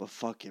 but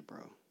fuck it, bro,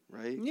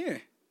 right? Yeah.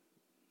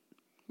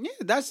 Yeah,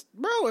 that's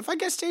bro, if I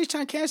get stage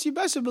 10 cancer, you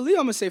best believe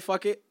I'm gonna say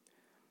fuck it.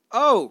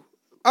 Oh,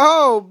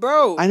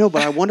 bro. I know,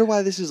 but I wonder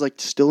why this is like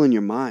still in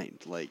your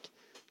mind, like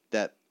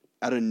that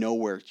out of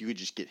nowhere you could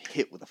just get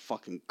hit with a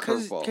fucking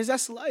curveball. Because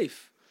that's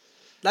life.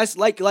 That's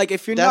like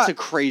if you're that's not. That's a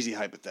crazy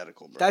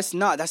hypothetical, bro. That's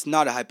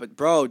not a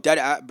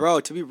hypothetical, bro.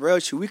 To be real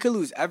with you, we could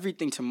lose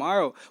everything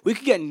tomorrow. We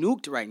could get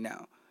nuked right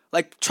now.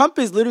 Like Trump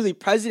is literally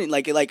president.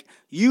 Like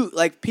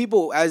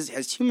people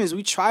as humans,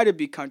 we try to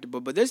be comfortable,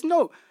 but there's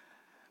no.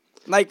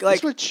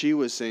 That's what she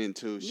was saying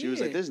too. She was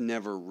like, "There's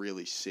never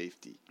really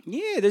safety."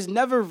 Yeah, there's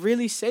never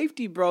really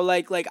safety, bro.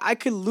 Like I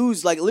could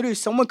lose. Like literally,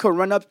 someone could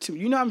run up to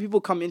you know how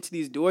people come into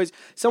these doors.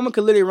 Someone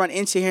could literally run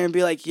into here and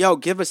be like, "Yo,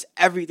 give us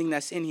everything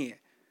that's in here,"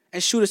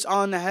 and shoot us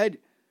all in the head.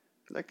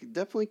 That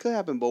definitely could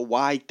happen, but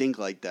why think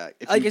like that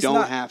if like you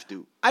don't have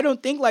to? I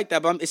don't think like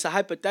that, but it's a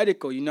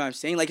hypothetical. You know what I'm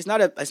saying? Like it's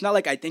not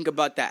like I think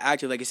about that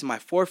active. Like it's in my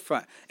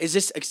forefront. It's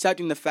just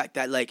accepting the fact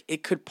that like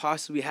it could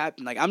possibly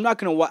happen. Like I'm not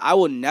gonna. I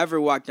will never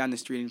walk down the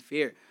street in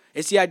fear.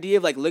 It's the idea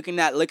of like looking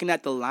at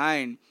the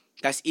line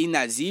that's eating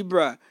that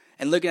zebra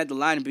and looking at the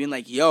line and being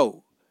like,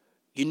 "Yo,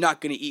 you're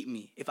not gonna eat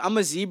me. If I'm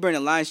a zebra and the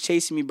line's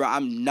chasing me, bro,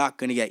 I'm not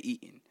gonna get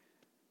eaten."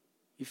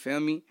 You feel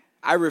me?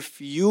 I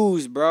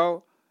refuse,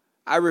 bro.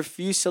 I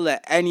refuse to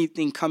let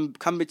anything come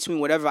between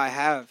whatever I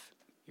have.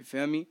 You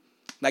feel me?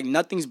 Like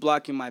nothing's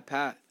blocking my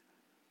path.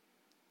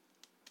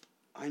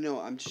 I know.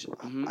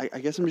 I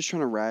guess I'm just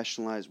trying to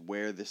rationalize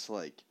where this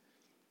like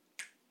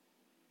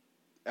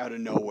out of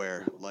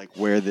nowhere, like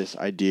where this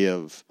idea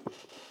of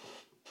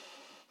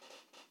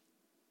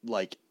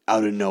like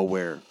out of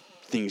nowhere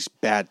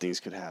bad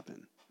things could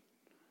happen.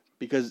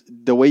 Because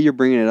the way you're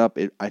bringing it up,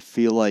 I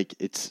feel like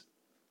it's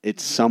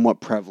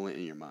somewhat prevalent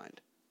in your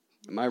mind.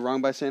 Am I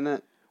wrong by saying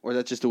that? Or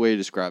that's just the way you're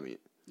describing it?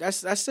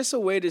 That's just a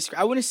way to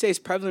describe. I wouldn't say it's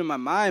prevalent in my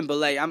mind, but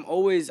like I'm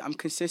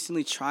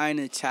consistently trying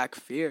to attack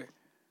fear.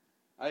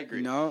 I agree.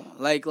 You know,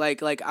 like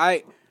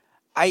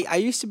I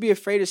used to be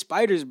afraid of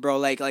spiders, bro.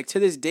 Like to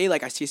this day,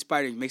 like I see a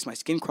spider, it makes my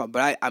skin crawl.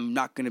 But I'm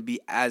not gonna be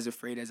as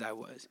afraid as I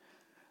was.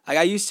 Like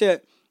I used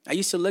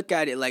to look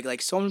at it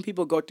like so many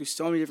people go through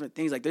so many different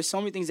things. Like there's so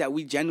many things that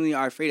we genuinely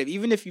are afraid of.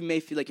 Even if you may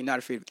feel like you're not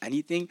afraid of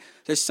anything,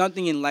 there's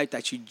something in life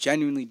that you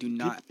genuinely do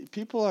not.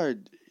 People are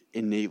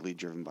innately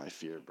driven by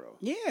fear, bro.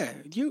 Yeah,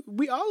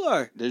 we all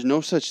are. There's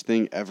no such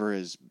thing ever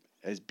as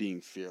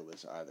being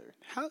fearless either.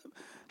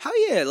 How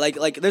yeah,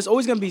 like there's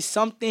always gonna be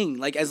something.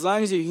 Like as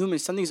long as you're human,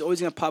 something's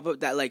always gonna pop up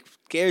that like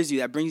scares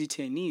you, that brings you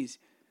to your knees.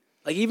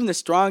 Like even the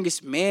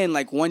strongest man,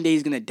 like one day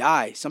he's gonna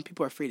die. Some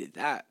people are afraid of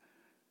that.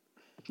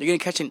 You're gonna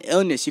catch an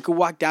illness. You could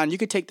walk down. You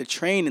could take the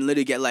train and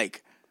literally get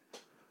like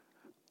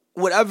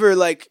whatever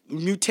like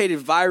mutated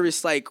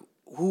virus, like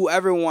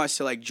whoever wants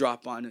to like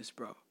drop on us,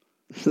 bro.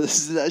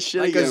 This is that shit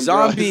like again, a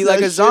zombie, bro.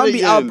 like a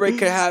zombie outbreak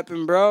could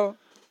happen, bro.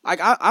 Like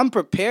I'm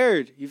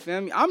prepared. You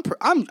feel me?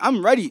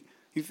 I'm ready.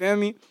 You feel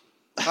me?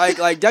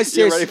 Like that's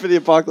you ready for the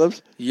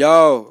apocalypse?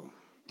 Yo,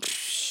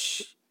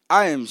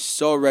 I am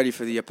so ready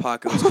for the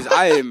apocalypse because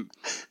I'm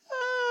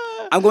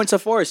going to the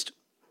forest.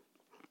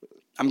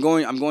 I'm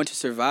going to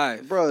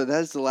survive, bro.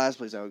 That's the last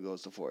place I would go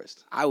is the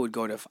forest. I would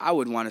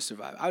want to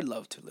survive. I would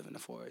love to live in the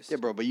forest. Yeah,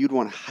 bro, but you'd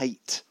want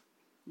height.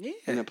 Yeah,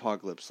 an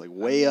apocalypse, like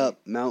way up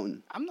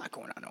mountain. I'm not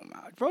going on no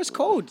mountain, bro. It's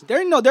cold.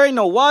 There ain't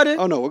no water.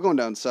 Oh no, we're going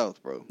down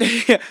south, bro.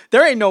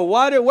 There ain't no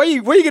water. Where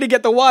you gonna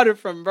get the water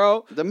from,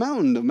 bro? The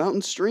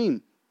mountain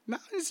stream.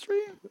 Mountain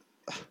stream.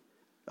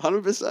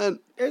 100%.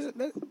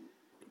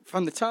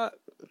 From the top.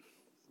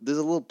 There's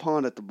a little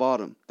pond at the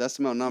bottom. That's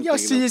the mountain I'm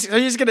thinking of. Yo,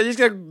 you're just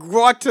gonna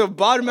walk to the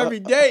bottom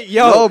every day?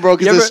 Yo. No, bro,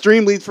 because the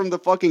stream leads from the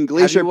fucking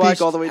glacier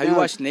peak all the way down. Have you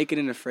watched Naked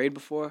and Afraid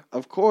before?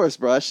 Of course,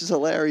 bro. That's just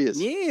hilarious.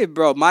 Yeah,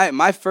 bro.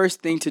 My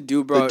first thing to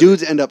do, bro. The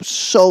dudes end up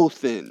so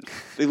thin.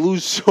 They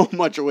lose so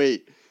much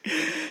weight.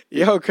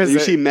 Yo, because you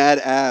see mad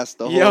ass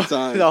the whole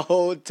time. The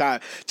whole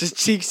time. Just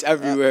cheeks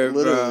everywhere,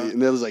 literally. Bro.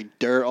 And there was like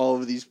dirt all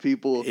over these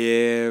people.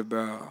 Yeah,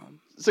 bro.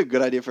 It's a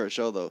good idea for a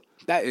show, though.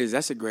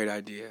 That's a great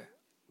idea.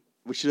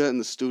 We should do that in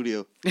the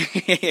studio.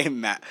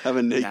 Matt. Have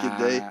a naked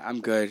day.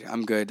 I'm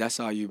good. That's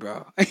all you,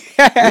 bro.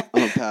 I'm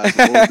gonna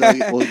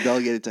pass. We'll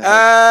delegate it to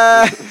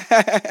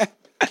Heck.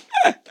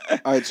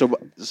 All right,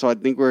 so I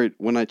think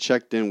when I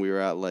checked in, we were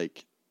at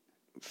like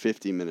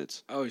 50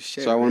 minutes. Oh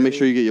shit! So I want to make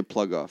sure you get your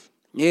plug off.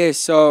 Yeah,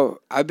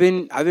 so I've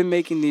been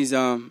making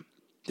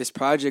this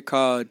project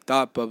called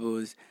Thought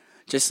Bubbles,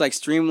 just like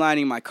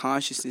streamlining my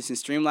consciousness and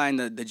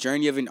streamlining the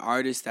journey of an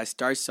artist that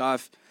starts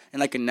off in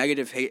like a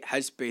negative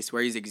headspace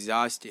where he's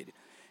exhausted,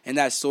 and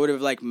that sort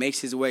of like makes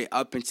his way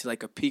up into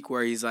like a peak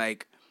where he's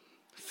like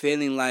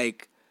feeling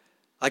like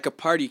a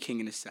party king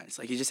in a sense.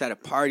 Like he's just at a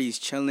party, he's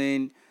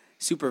chilling,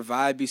 super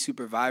vibey,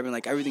 super vibrant,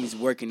 like everything's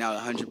working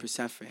out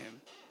 100% for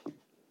him.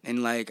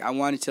 And like I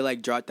wanted to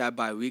like drop that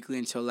bi-weekly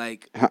until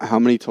like How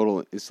many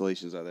total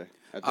installations are there?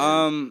 At the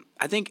end?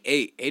 I think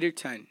eight or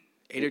ten.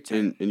 8 or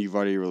 10. And you've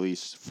already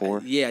released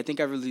 4? Yeah, I think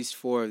I've released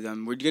 4 of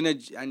them. We're gonna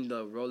end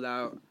the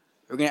rollout.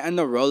 We're gonna end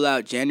the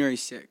rollout January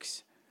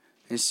 6th.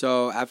 And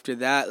so after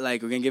that,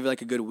 like we're gonna give it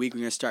like a good week. We're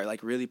gonna start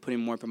like really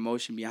putting more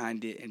promotion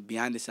behind it and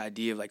behind this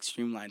idea of like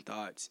streamlined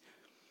thoughts,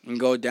 and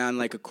go down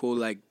like a cool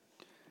like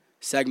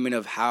segment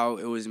of how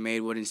it was made,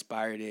 what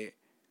inspired it,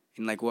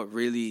 and like what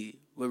really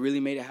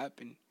made it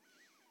happen.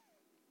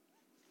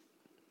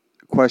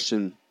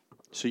 Question.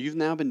 So you've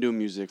now been doing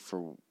music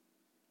for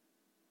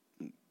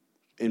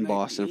in Like,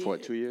 Boston for yeah.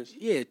 what, 2 years?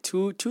 Yeah,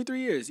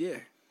 3 years. Yeah.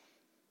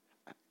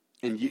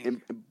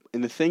 And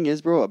and the thing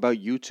is, bro, about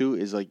you too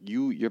is like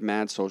you're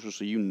mad social,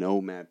 so you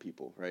know mad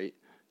people, right?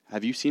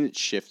 Have you seen it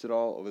shift at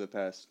all over the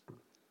past?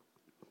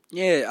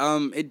 Yeah,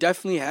 it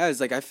definitely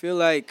has. Like I feel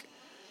like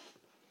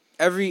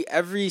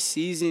every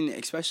season,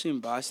 especially in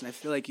Boston, I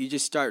feel like you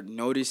just start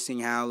noticing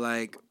how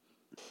like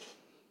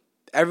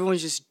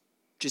everyone's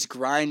just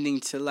grinding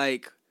to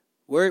like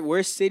we're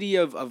a city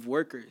of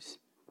workers.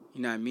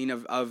 You know what I mean?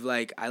 Of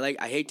like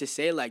I hate to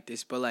say it like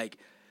this, but like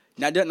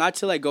not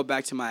to like go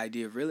back to my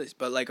idea of realists,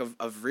 but like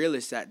of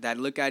realists that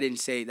look at it and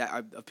say that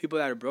are of people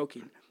that are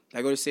broken.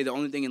 I go to say the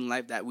only thing in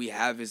life that we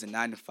have is a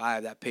 9 to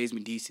 5 that pays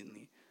me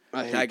decently.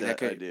 I hate that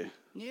could, idea.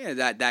 Yeah,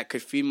 that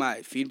could feed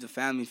the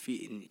family,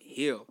 feed and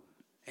heal,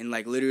 and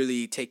like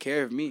literally take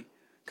care of me.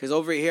 Cause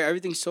over here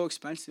everything's so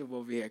expensive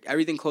over here.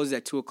 Everything closes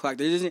at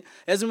 2:00. It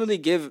doesn't really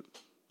give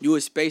you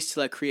a space to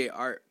like create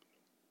art.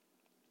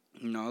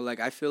 You know, like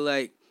I feel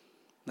like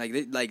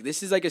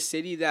this is like a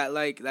city that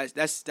like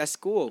that's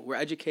school. We're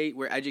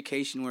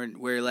education.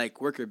 We're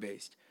like worker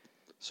based.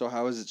 So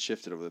how has it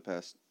shifted over the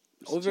past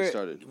since Over you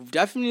started?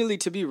 Definitely,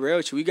 to be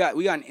real, we got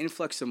an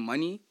influx of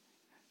money.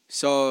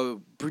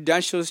 So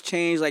prudentials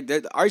change. Like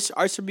the arts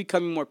are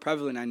becoming more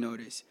prevalent. I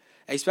noticed,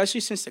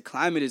 especially since the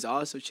climate is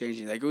also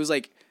changing. Like it was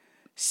like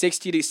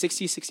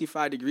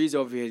 65 degrees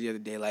over here the other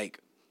day. Like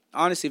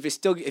honestly, if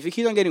it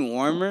keeps on getting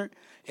warmer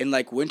and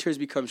like winters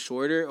become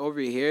shorter over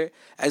here,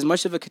 as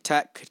much of a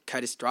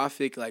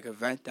catastrophic like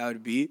event that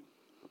would be,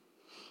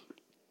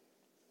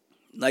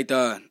 like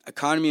the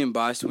economy in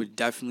Boston would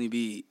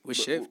definitely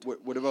shift.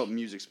 What about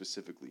music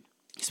specifically?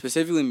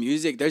 Specifically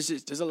music,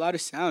 there's a lot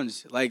of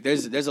sounds. Like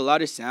there's a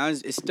lot of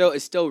sounds. It's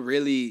still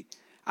really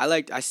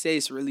I say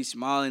it's really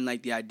small in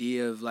like the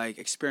idea of like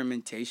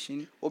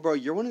experimentation. Well, bro,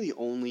 you're one of the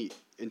only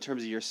in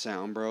terms of your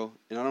sound, bro.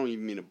 And I don't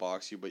even mean to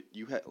box you, but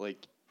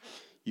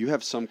you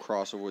have some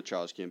crossover with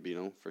Charles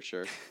Gambino for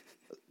sure.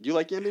 You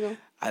like Gambino?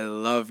 I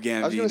love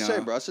Gambino. I was gonna say,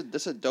 bro,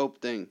 that's a dope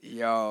thing.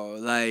 Yo,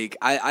 like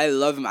I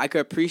love him. I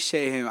could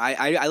appreciate him.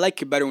 I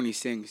like it better when he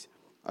sings.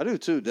 I do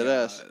too,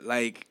 deadass.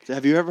 Like,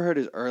 have you ever heard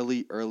his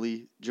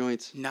early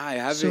joints? Nah, I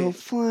haven't. So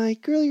fly,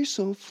 girl, you're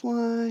so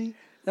fly.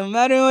 No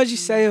matter what you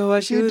say or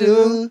what you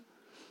do,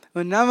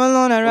 when I'm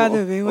alone, I'd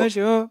rather be with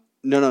you.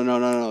 No.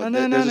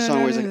 There's a song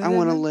where he's like, I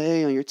want to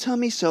lay on your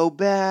tummy so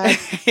bad.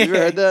 You ever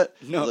heard that?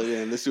 No. Like,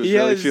 man, this dude's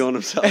really feeling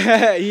himself.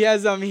 he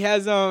has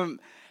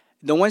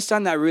the one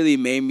song that really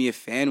made me a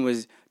fan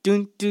was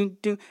Dun Dun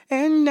Dun,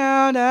 and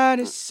now that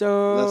it's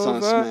over, that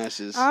song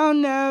smashes. I'll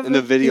never and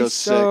the video's be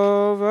sick.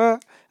 sober.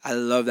 I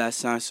love that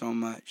song so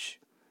much.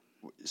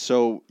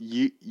 So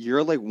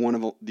you're like one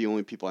of the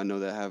only people I know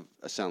that have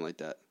a sound like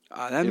that.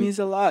 That means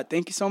a lot.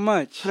 Thank you so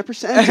much.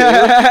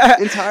 100%,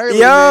 dude. Entirely.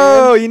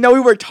 Yo, man. you know we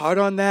worked hard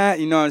on that.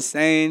 You know what I'm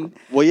saying?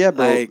 Well, yeah,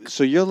 bro. Like,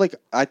 so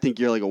I think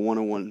you're like a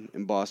 101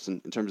 in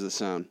Boston in terms of the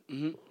sound.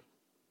 Mm-hmm.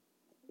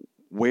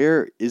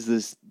 Where is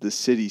the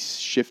city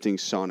shifting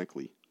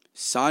sonically?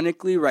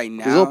 Sonically, right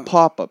now. There's a little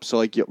pop up. So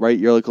like, you're like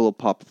a little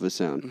pop of a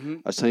sound. Mm-hmm.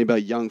 I was telling you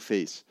about Young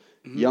Face.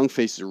 Mm-hmm. Young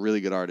Face is a really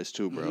good artist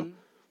too, bro.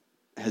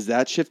 Mm-hmm. Has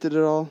that shifted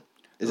at all?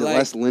 Is it Like,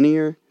 less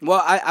linear?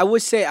 Well, I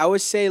would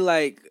say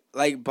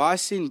like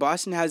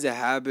Boston has a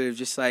habit of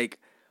just like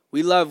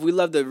we love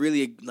the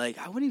really like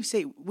I wouldn't even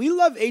say we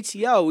love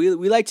ATL.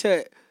 We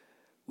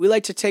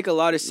like to take a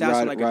lot of sounds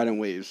from riding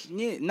waves.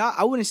 Yeah,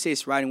 I wouldn't say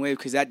it's riding wave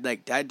because that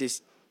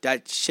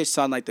shits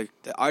on like the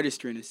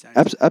artistry in a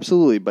sense.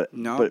 Absolutely, but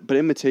No? but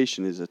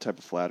imitation is a type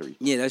of flattery.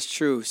 Yeah, that's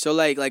true. So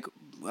like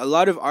a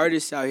lot of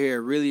artists out here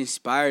are really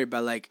inspired by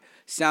like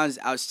sounds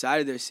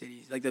outside of their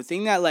cities. Like the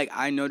thing that like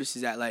I noticed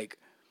is that like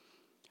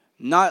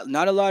not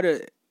a lot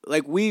of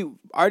like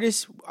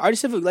artists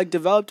have like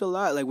developed a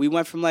lot. Like we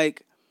went from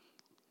like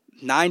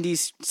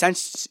 90s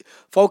sense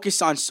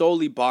focused on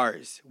solely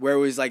bars, where it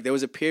was like there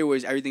was a period where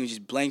everything was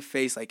just blank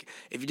face. Like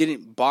if you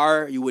didn't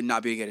bar, you would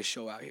not be able to get a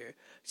show out here.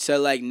 So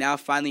like now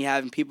finally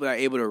having people that are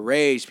able to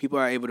rage, people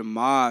are able to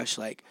mosh,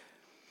 like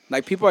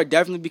Like people are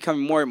definitely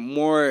becoming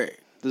more.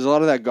 There's a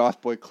lot of that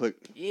goth boy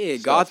clique. Yeah,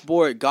 stuff.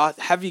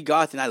 heavy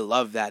goth, and I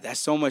love that. That's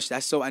so much.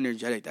 That's so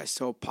energetic. That's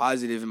so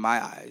positive in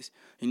my eyes.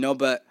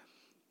 But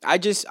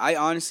I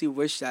honestly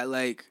wish that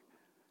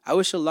I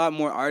wish a lot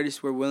more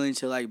artists were willing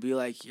to be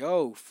like,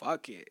 yo,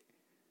 fuck it.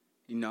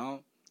 In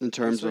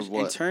terms of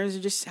what? In terms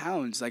of just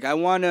sounds. I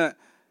wanna.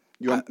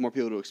 You want more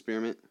people to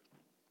experiment?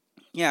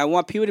 Yeah, I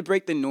want people to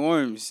break the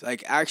norms.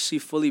 Actually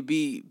fully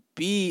be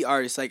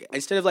artists.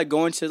 Instead of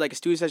going to a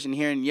studio session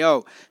here and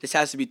yo, this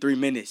has to be 3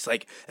 minutes.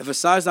 If a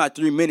song's not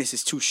 3 minutes,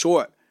 it's too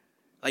short.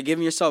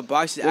 Giving yourself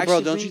boxes. Well,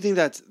 bro, don't you think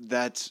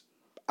that's?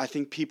 I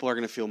think people are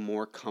gonna feel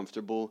more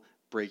comfortable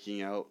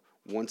breaking out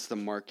once the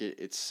market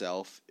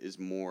itself is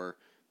more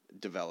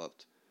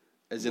developed.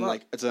 As in,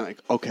 it's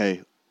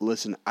okay,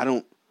 listen,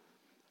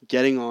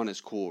 getting on is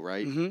cool,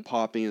 right? Mm-hmm.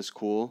 Popping is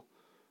cool,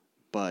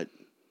 but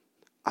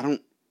I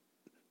don't.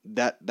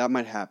 That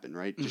might happen,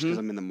 right? Just because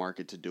I'm in the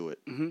market to do it,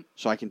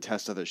 so I can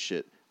test other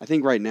shit. I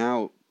think right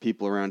now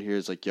people around here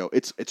is yo,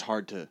 it's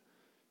hard to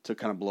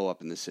kind of blow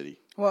up in the city.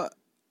 Well,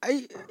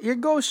 your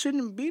goal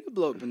shouldn't be to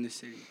blow up in the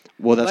city.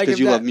 Well, that's because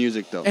you love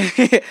music, though.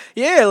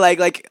 Yeah,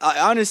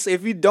 honestly,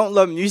 if you don't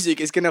love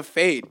music, it's gonna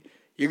fade.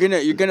 You're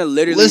gonna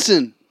literally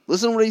listen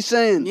to what he's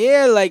saying.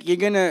 Yeah, you're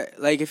gonna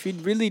if you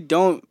really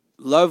don't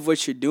love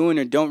what you're doing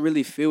or don't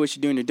really feel what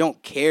you're doing or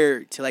don't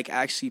care to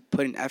actually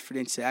put an effort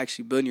into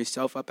actually building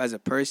yourself up as a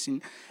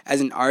person,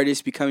 as an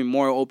artist, becoming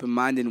more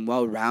open-minded and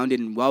well-rounded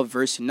and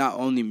well-versed in not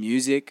only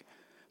music,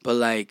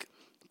 but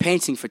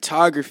painting,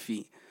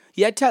 photography,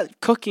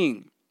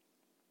 cooking.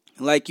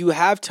 You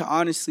have to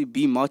honestly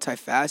be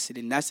multifaceted,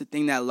 and that's the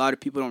thing that a lot of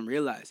people don't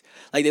realize.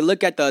 They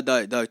look at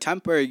the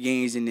temporary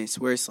gains in this,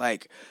 where it's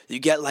you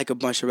get a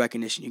bunch of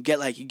recognition, you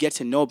get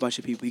to know a bunch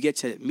of people, you get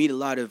to meet a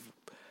lot of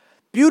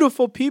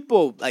beautiful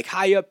people,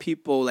 high up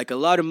people, a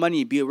lot of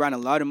money, be around a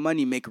lot of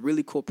money, make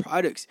really cool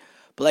products.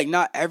 But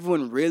not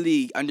everyone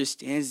really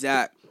understands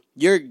that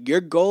your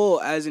goal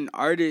as an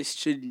artist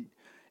shouldn't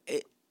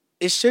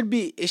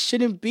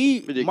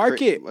be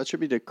market. What should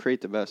be to create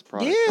the best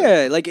product?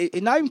 Yeah,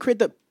 it not even create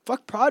the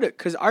fuck product,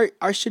 because art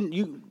shouldn't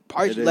you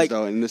art it is,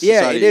 though, in this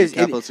society, it is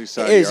capitalist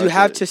society, it is. You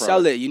have to product.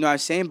 sell it. You know what I'm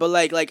saying?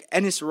 But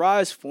in its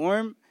rawest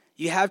form,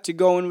 you have to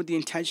go in with the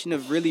intention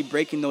of really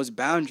breaking those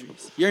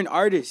boundaries. You're an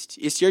artist.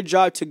 It's your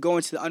job to go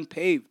into the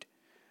unpaved.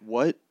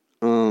 What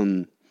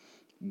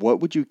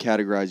would you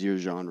categorize your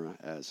genre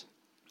as?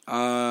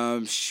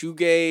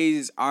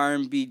 Shoegaze,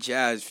 R&B,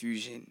 jazz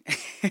fusion.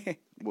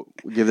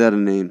 Give that a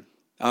name.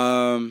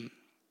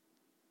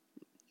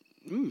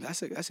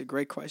 That's a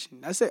great question.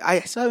 I still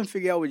haven't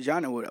figured out what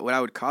genre what I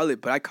would call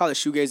it, but I call it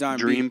shoegaze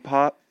R&B. Dream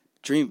pop.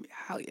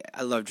 Hell yeah,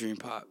 I love dream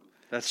pop.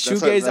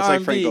 That's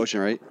like Frank Ocean,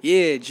 right?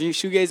 Yeah,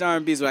 shoegaze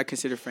R&B is what I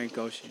consider Frank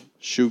Ocean.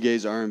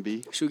 Shoegaze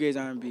R&B. Shoegaze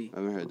R&B. I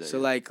haven't heard that. So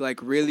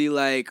yet. really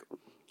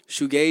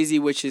shoegazy,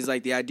 which is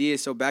the idea.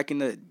 So back in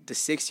the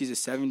 60s or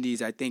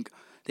 70s, I think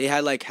they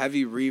had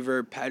heavy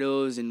reverb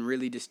pedals and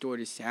really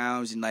distorted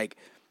sounds, and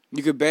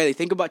you could barely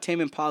think about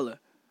Tame Impala.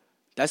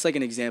 That's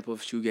an example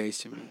of shoegaze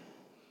to me.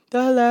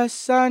 The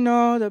less I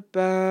know, the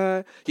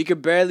better. You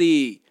could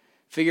barely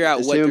figure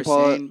out what they're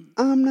saying.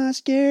 I'm not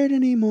scared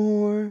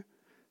anymore,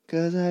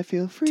 'cause I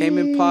feel free. Tame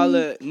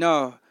Impala is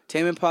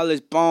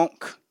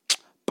bonk.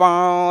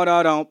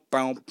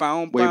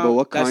 Wait, but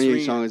what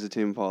Kanye song is a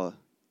Tame Impala?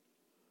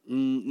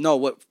 No,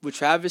 what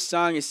Travis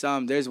song is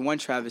there's one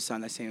Travis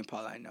song that's Tame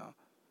Impala I know.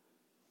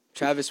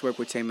 Travis worked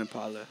with Tame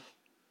Impala.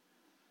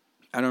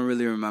 I don't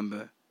really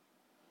remember.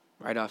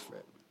 Right off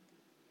it.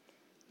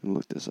 I'll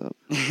look this up.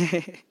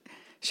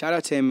 Shout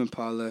out Tame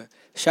Impala.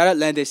 Shout out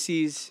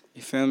Landesees.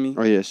 You feel me?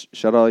 Oh yes.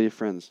 Shout out all your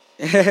friends.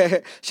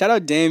 Shout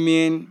out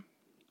Damien.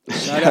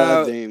 Shout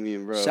out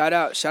Damien, bro. Shout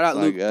out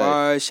Luke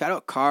Bars. Shout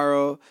out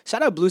Carl.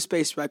 Shout out Blue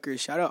Space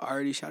Records. Shout out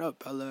Artie. Shout out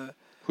Bella.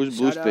 Who's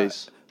Blue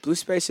Space? Blue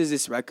Space is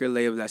this record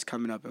label that's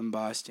coming up in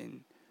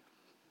Boston.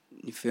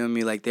 You feel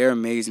me? They're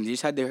amazing. They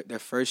just had their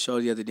first show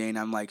the other day, and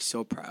I'm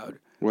so proud.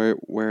 Where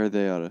are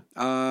they out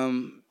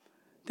of?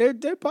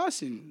 They're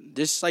Boston.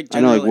 Just I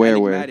know,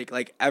 enigmatic,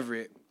 where?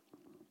 Everett.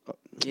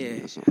 Yeah.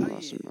 That's not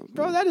Boston,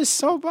 bro, that is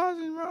so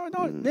Boston, bro.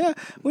 Yeah,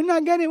 we're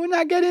not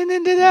getting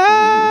into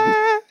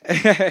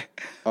that.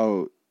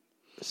 Oh,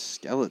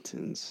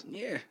 Skeletons.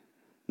 Yeah.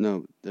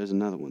 No, there's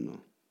another one though.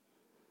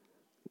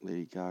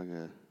 Lady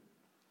Gaga.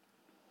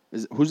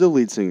 Who's the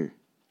lead singer?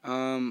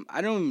 I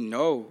don't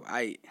know.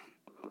 I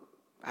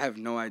have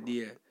no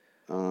idea.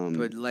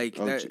 But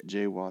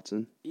Jay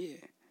Watson. Yeah.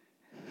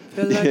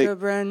 Feel like a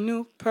brand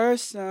new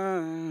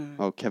person.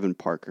 Oh, Kevin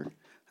Parker.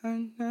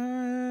 But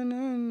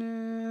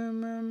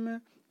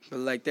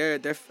they're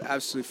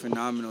absolutely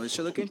phenomenal. You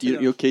should look into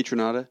them. You okay,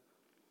 Trinata?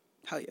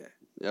 Hell yeah.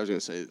 Yeah, I was gonna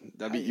say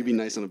you'd be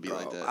nice on a beat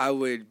like that. I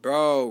would,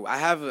 bro. I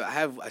have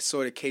a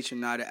sort of K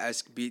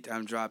Trinata-esque beat that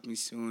I'm dropping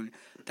soon.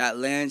 That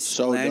Lance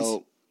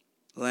dope.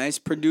 Lance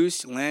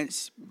produced.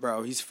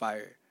 Bro, he's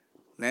fire.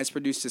 Lance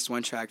produced this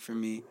one track for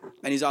me,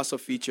 and he's also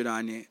featured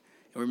on it.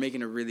 And we're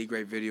making a really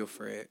great video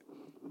for it.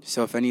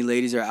 So if any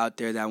ladies are out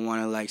there that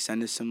want to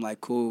send us some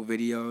cool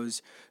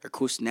videos or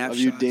cool snapshots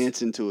of you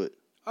dancing to it.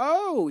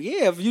 Oh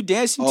yeah, if you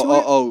dancing to it.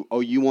 Oh!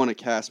 You want a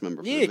cast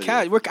member? For Yeah, the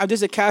video.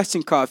 there's a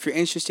casting call. If you're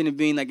interested in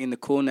being like in the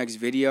cool next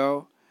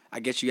video, I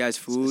get you guys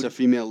food. It's a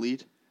female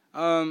lead.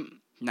 Nah.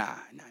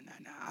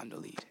 I'm the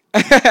lead.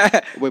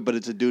 Wait, but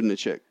it's a dude and a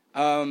chick.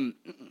 I'm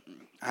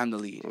the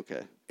lead.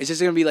 Okay. It's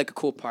just gonna be like a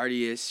cool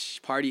party-ish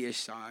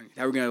song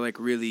that we're gonna like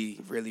really,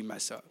 really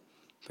mess up.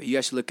 But you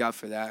guys should look out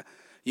for that.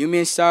 You Me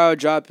and Sorrow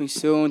dropping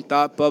soon.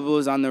 Thought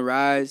Bubbles on the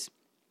rise.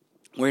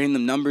 We're hitting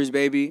them numbers,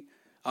 baby.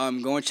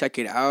 Go and check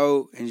it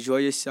out. Enjoy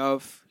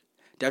yourself.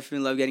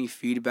 Definitely love getting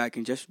feedback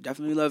and just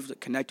definitely love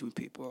connecting with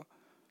people.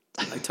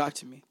 Like, talk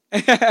to me.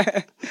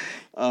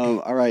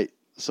 All right.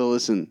 So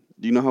listen,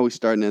 do you know how we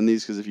start and end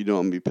these? Because if you don't,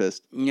 I'm gonna be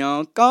pissed.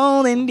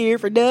 Golden Deer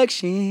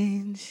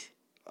Productions.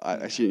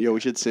 We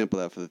should sample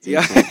that for the team.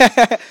 Yeah.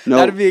 Song. No,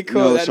 That'd be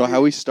cool. No,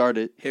 how we start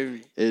it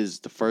heavy. is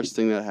the first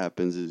thing that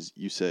happens is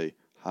you say,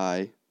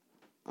 "Hi,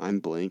 I'm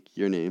blank,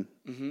 your name,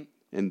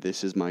 and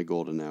this is my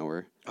golden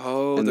hour."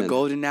 Oh, and the then,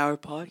 Golden Hour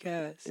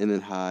podcast. And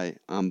then, "Hi,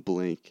 I'm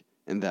blank,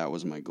 and that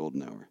was my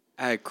golden hour."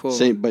 All right, cool.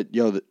 Same, but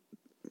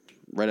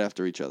right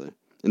after each other.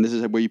 And this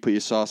is where you put your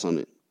sauce on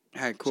it.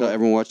 All right, cool. So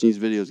everyone watching these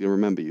videos is gonna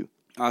remember you.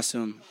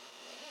 Awesome.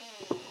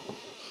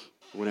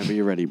 Whenever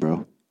you're ready,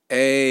 bro.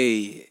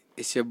 Hey,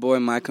 it's your boy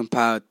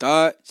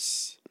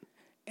MyCompiledThoughts,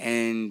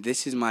 and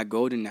this is my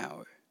golden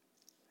hour.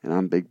 And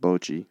I'm Big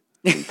Bochi.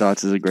 And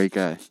Thoughts is a great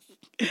guy.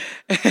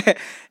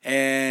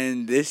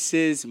 And this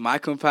is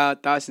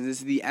MyCompiledThoughts, and this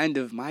is the end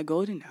of my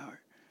golden hour.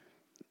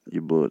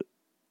 You blew it.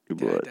 You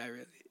blew it.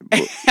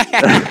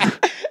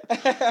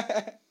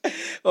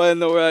 What in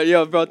the world?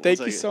 Yo, bro, thank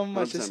you second. so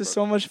much. 100%, This is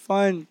bro. so much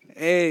fun.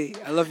 Hey,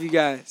 I love you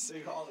guys.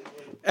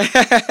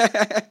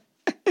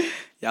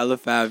 Y'all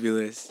look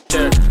fabulous.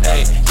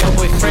 Hey, your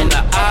boyfriend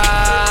a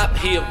op,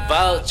 he a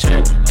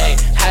vulture. Hey,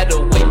 had to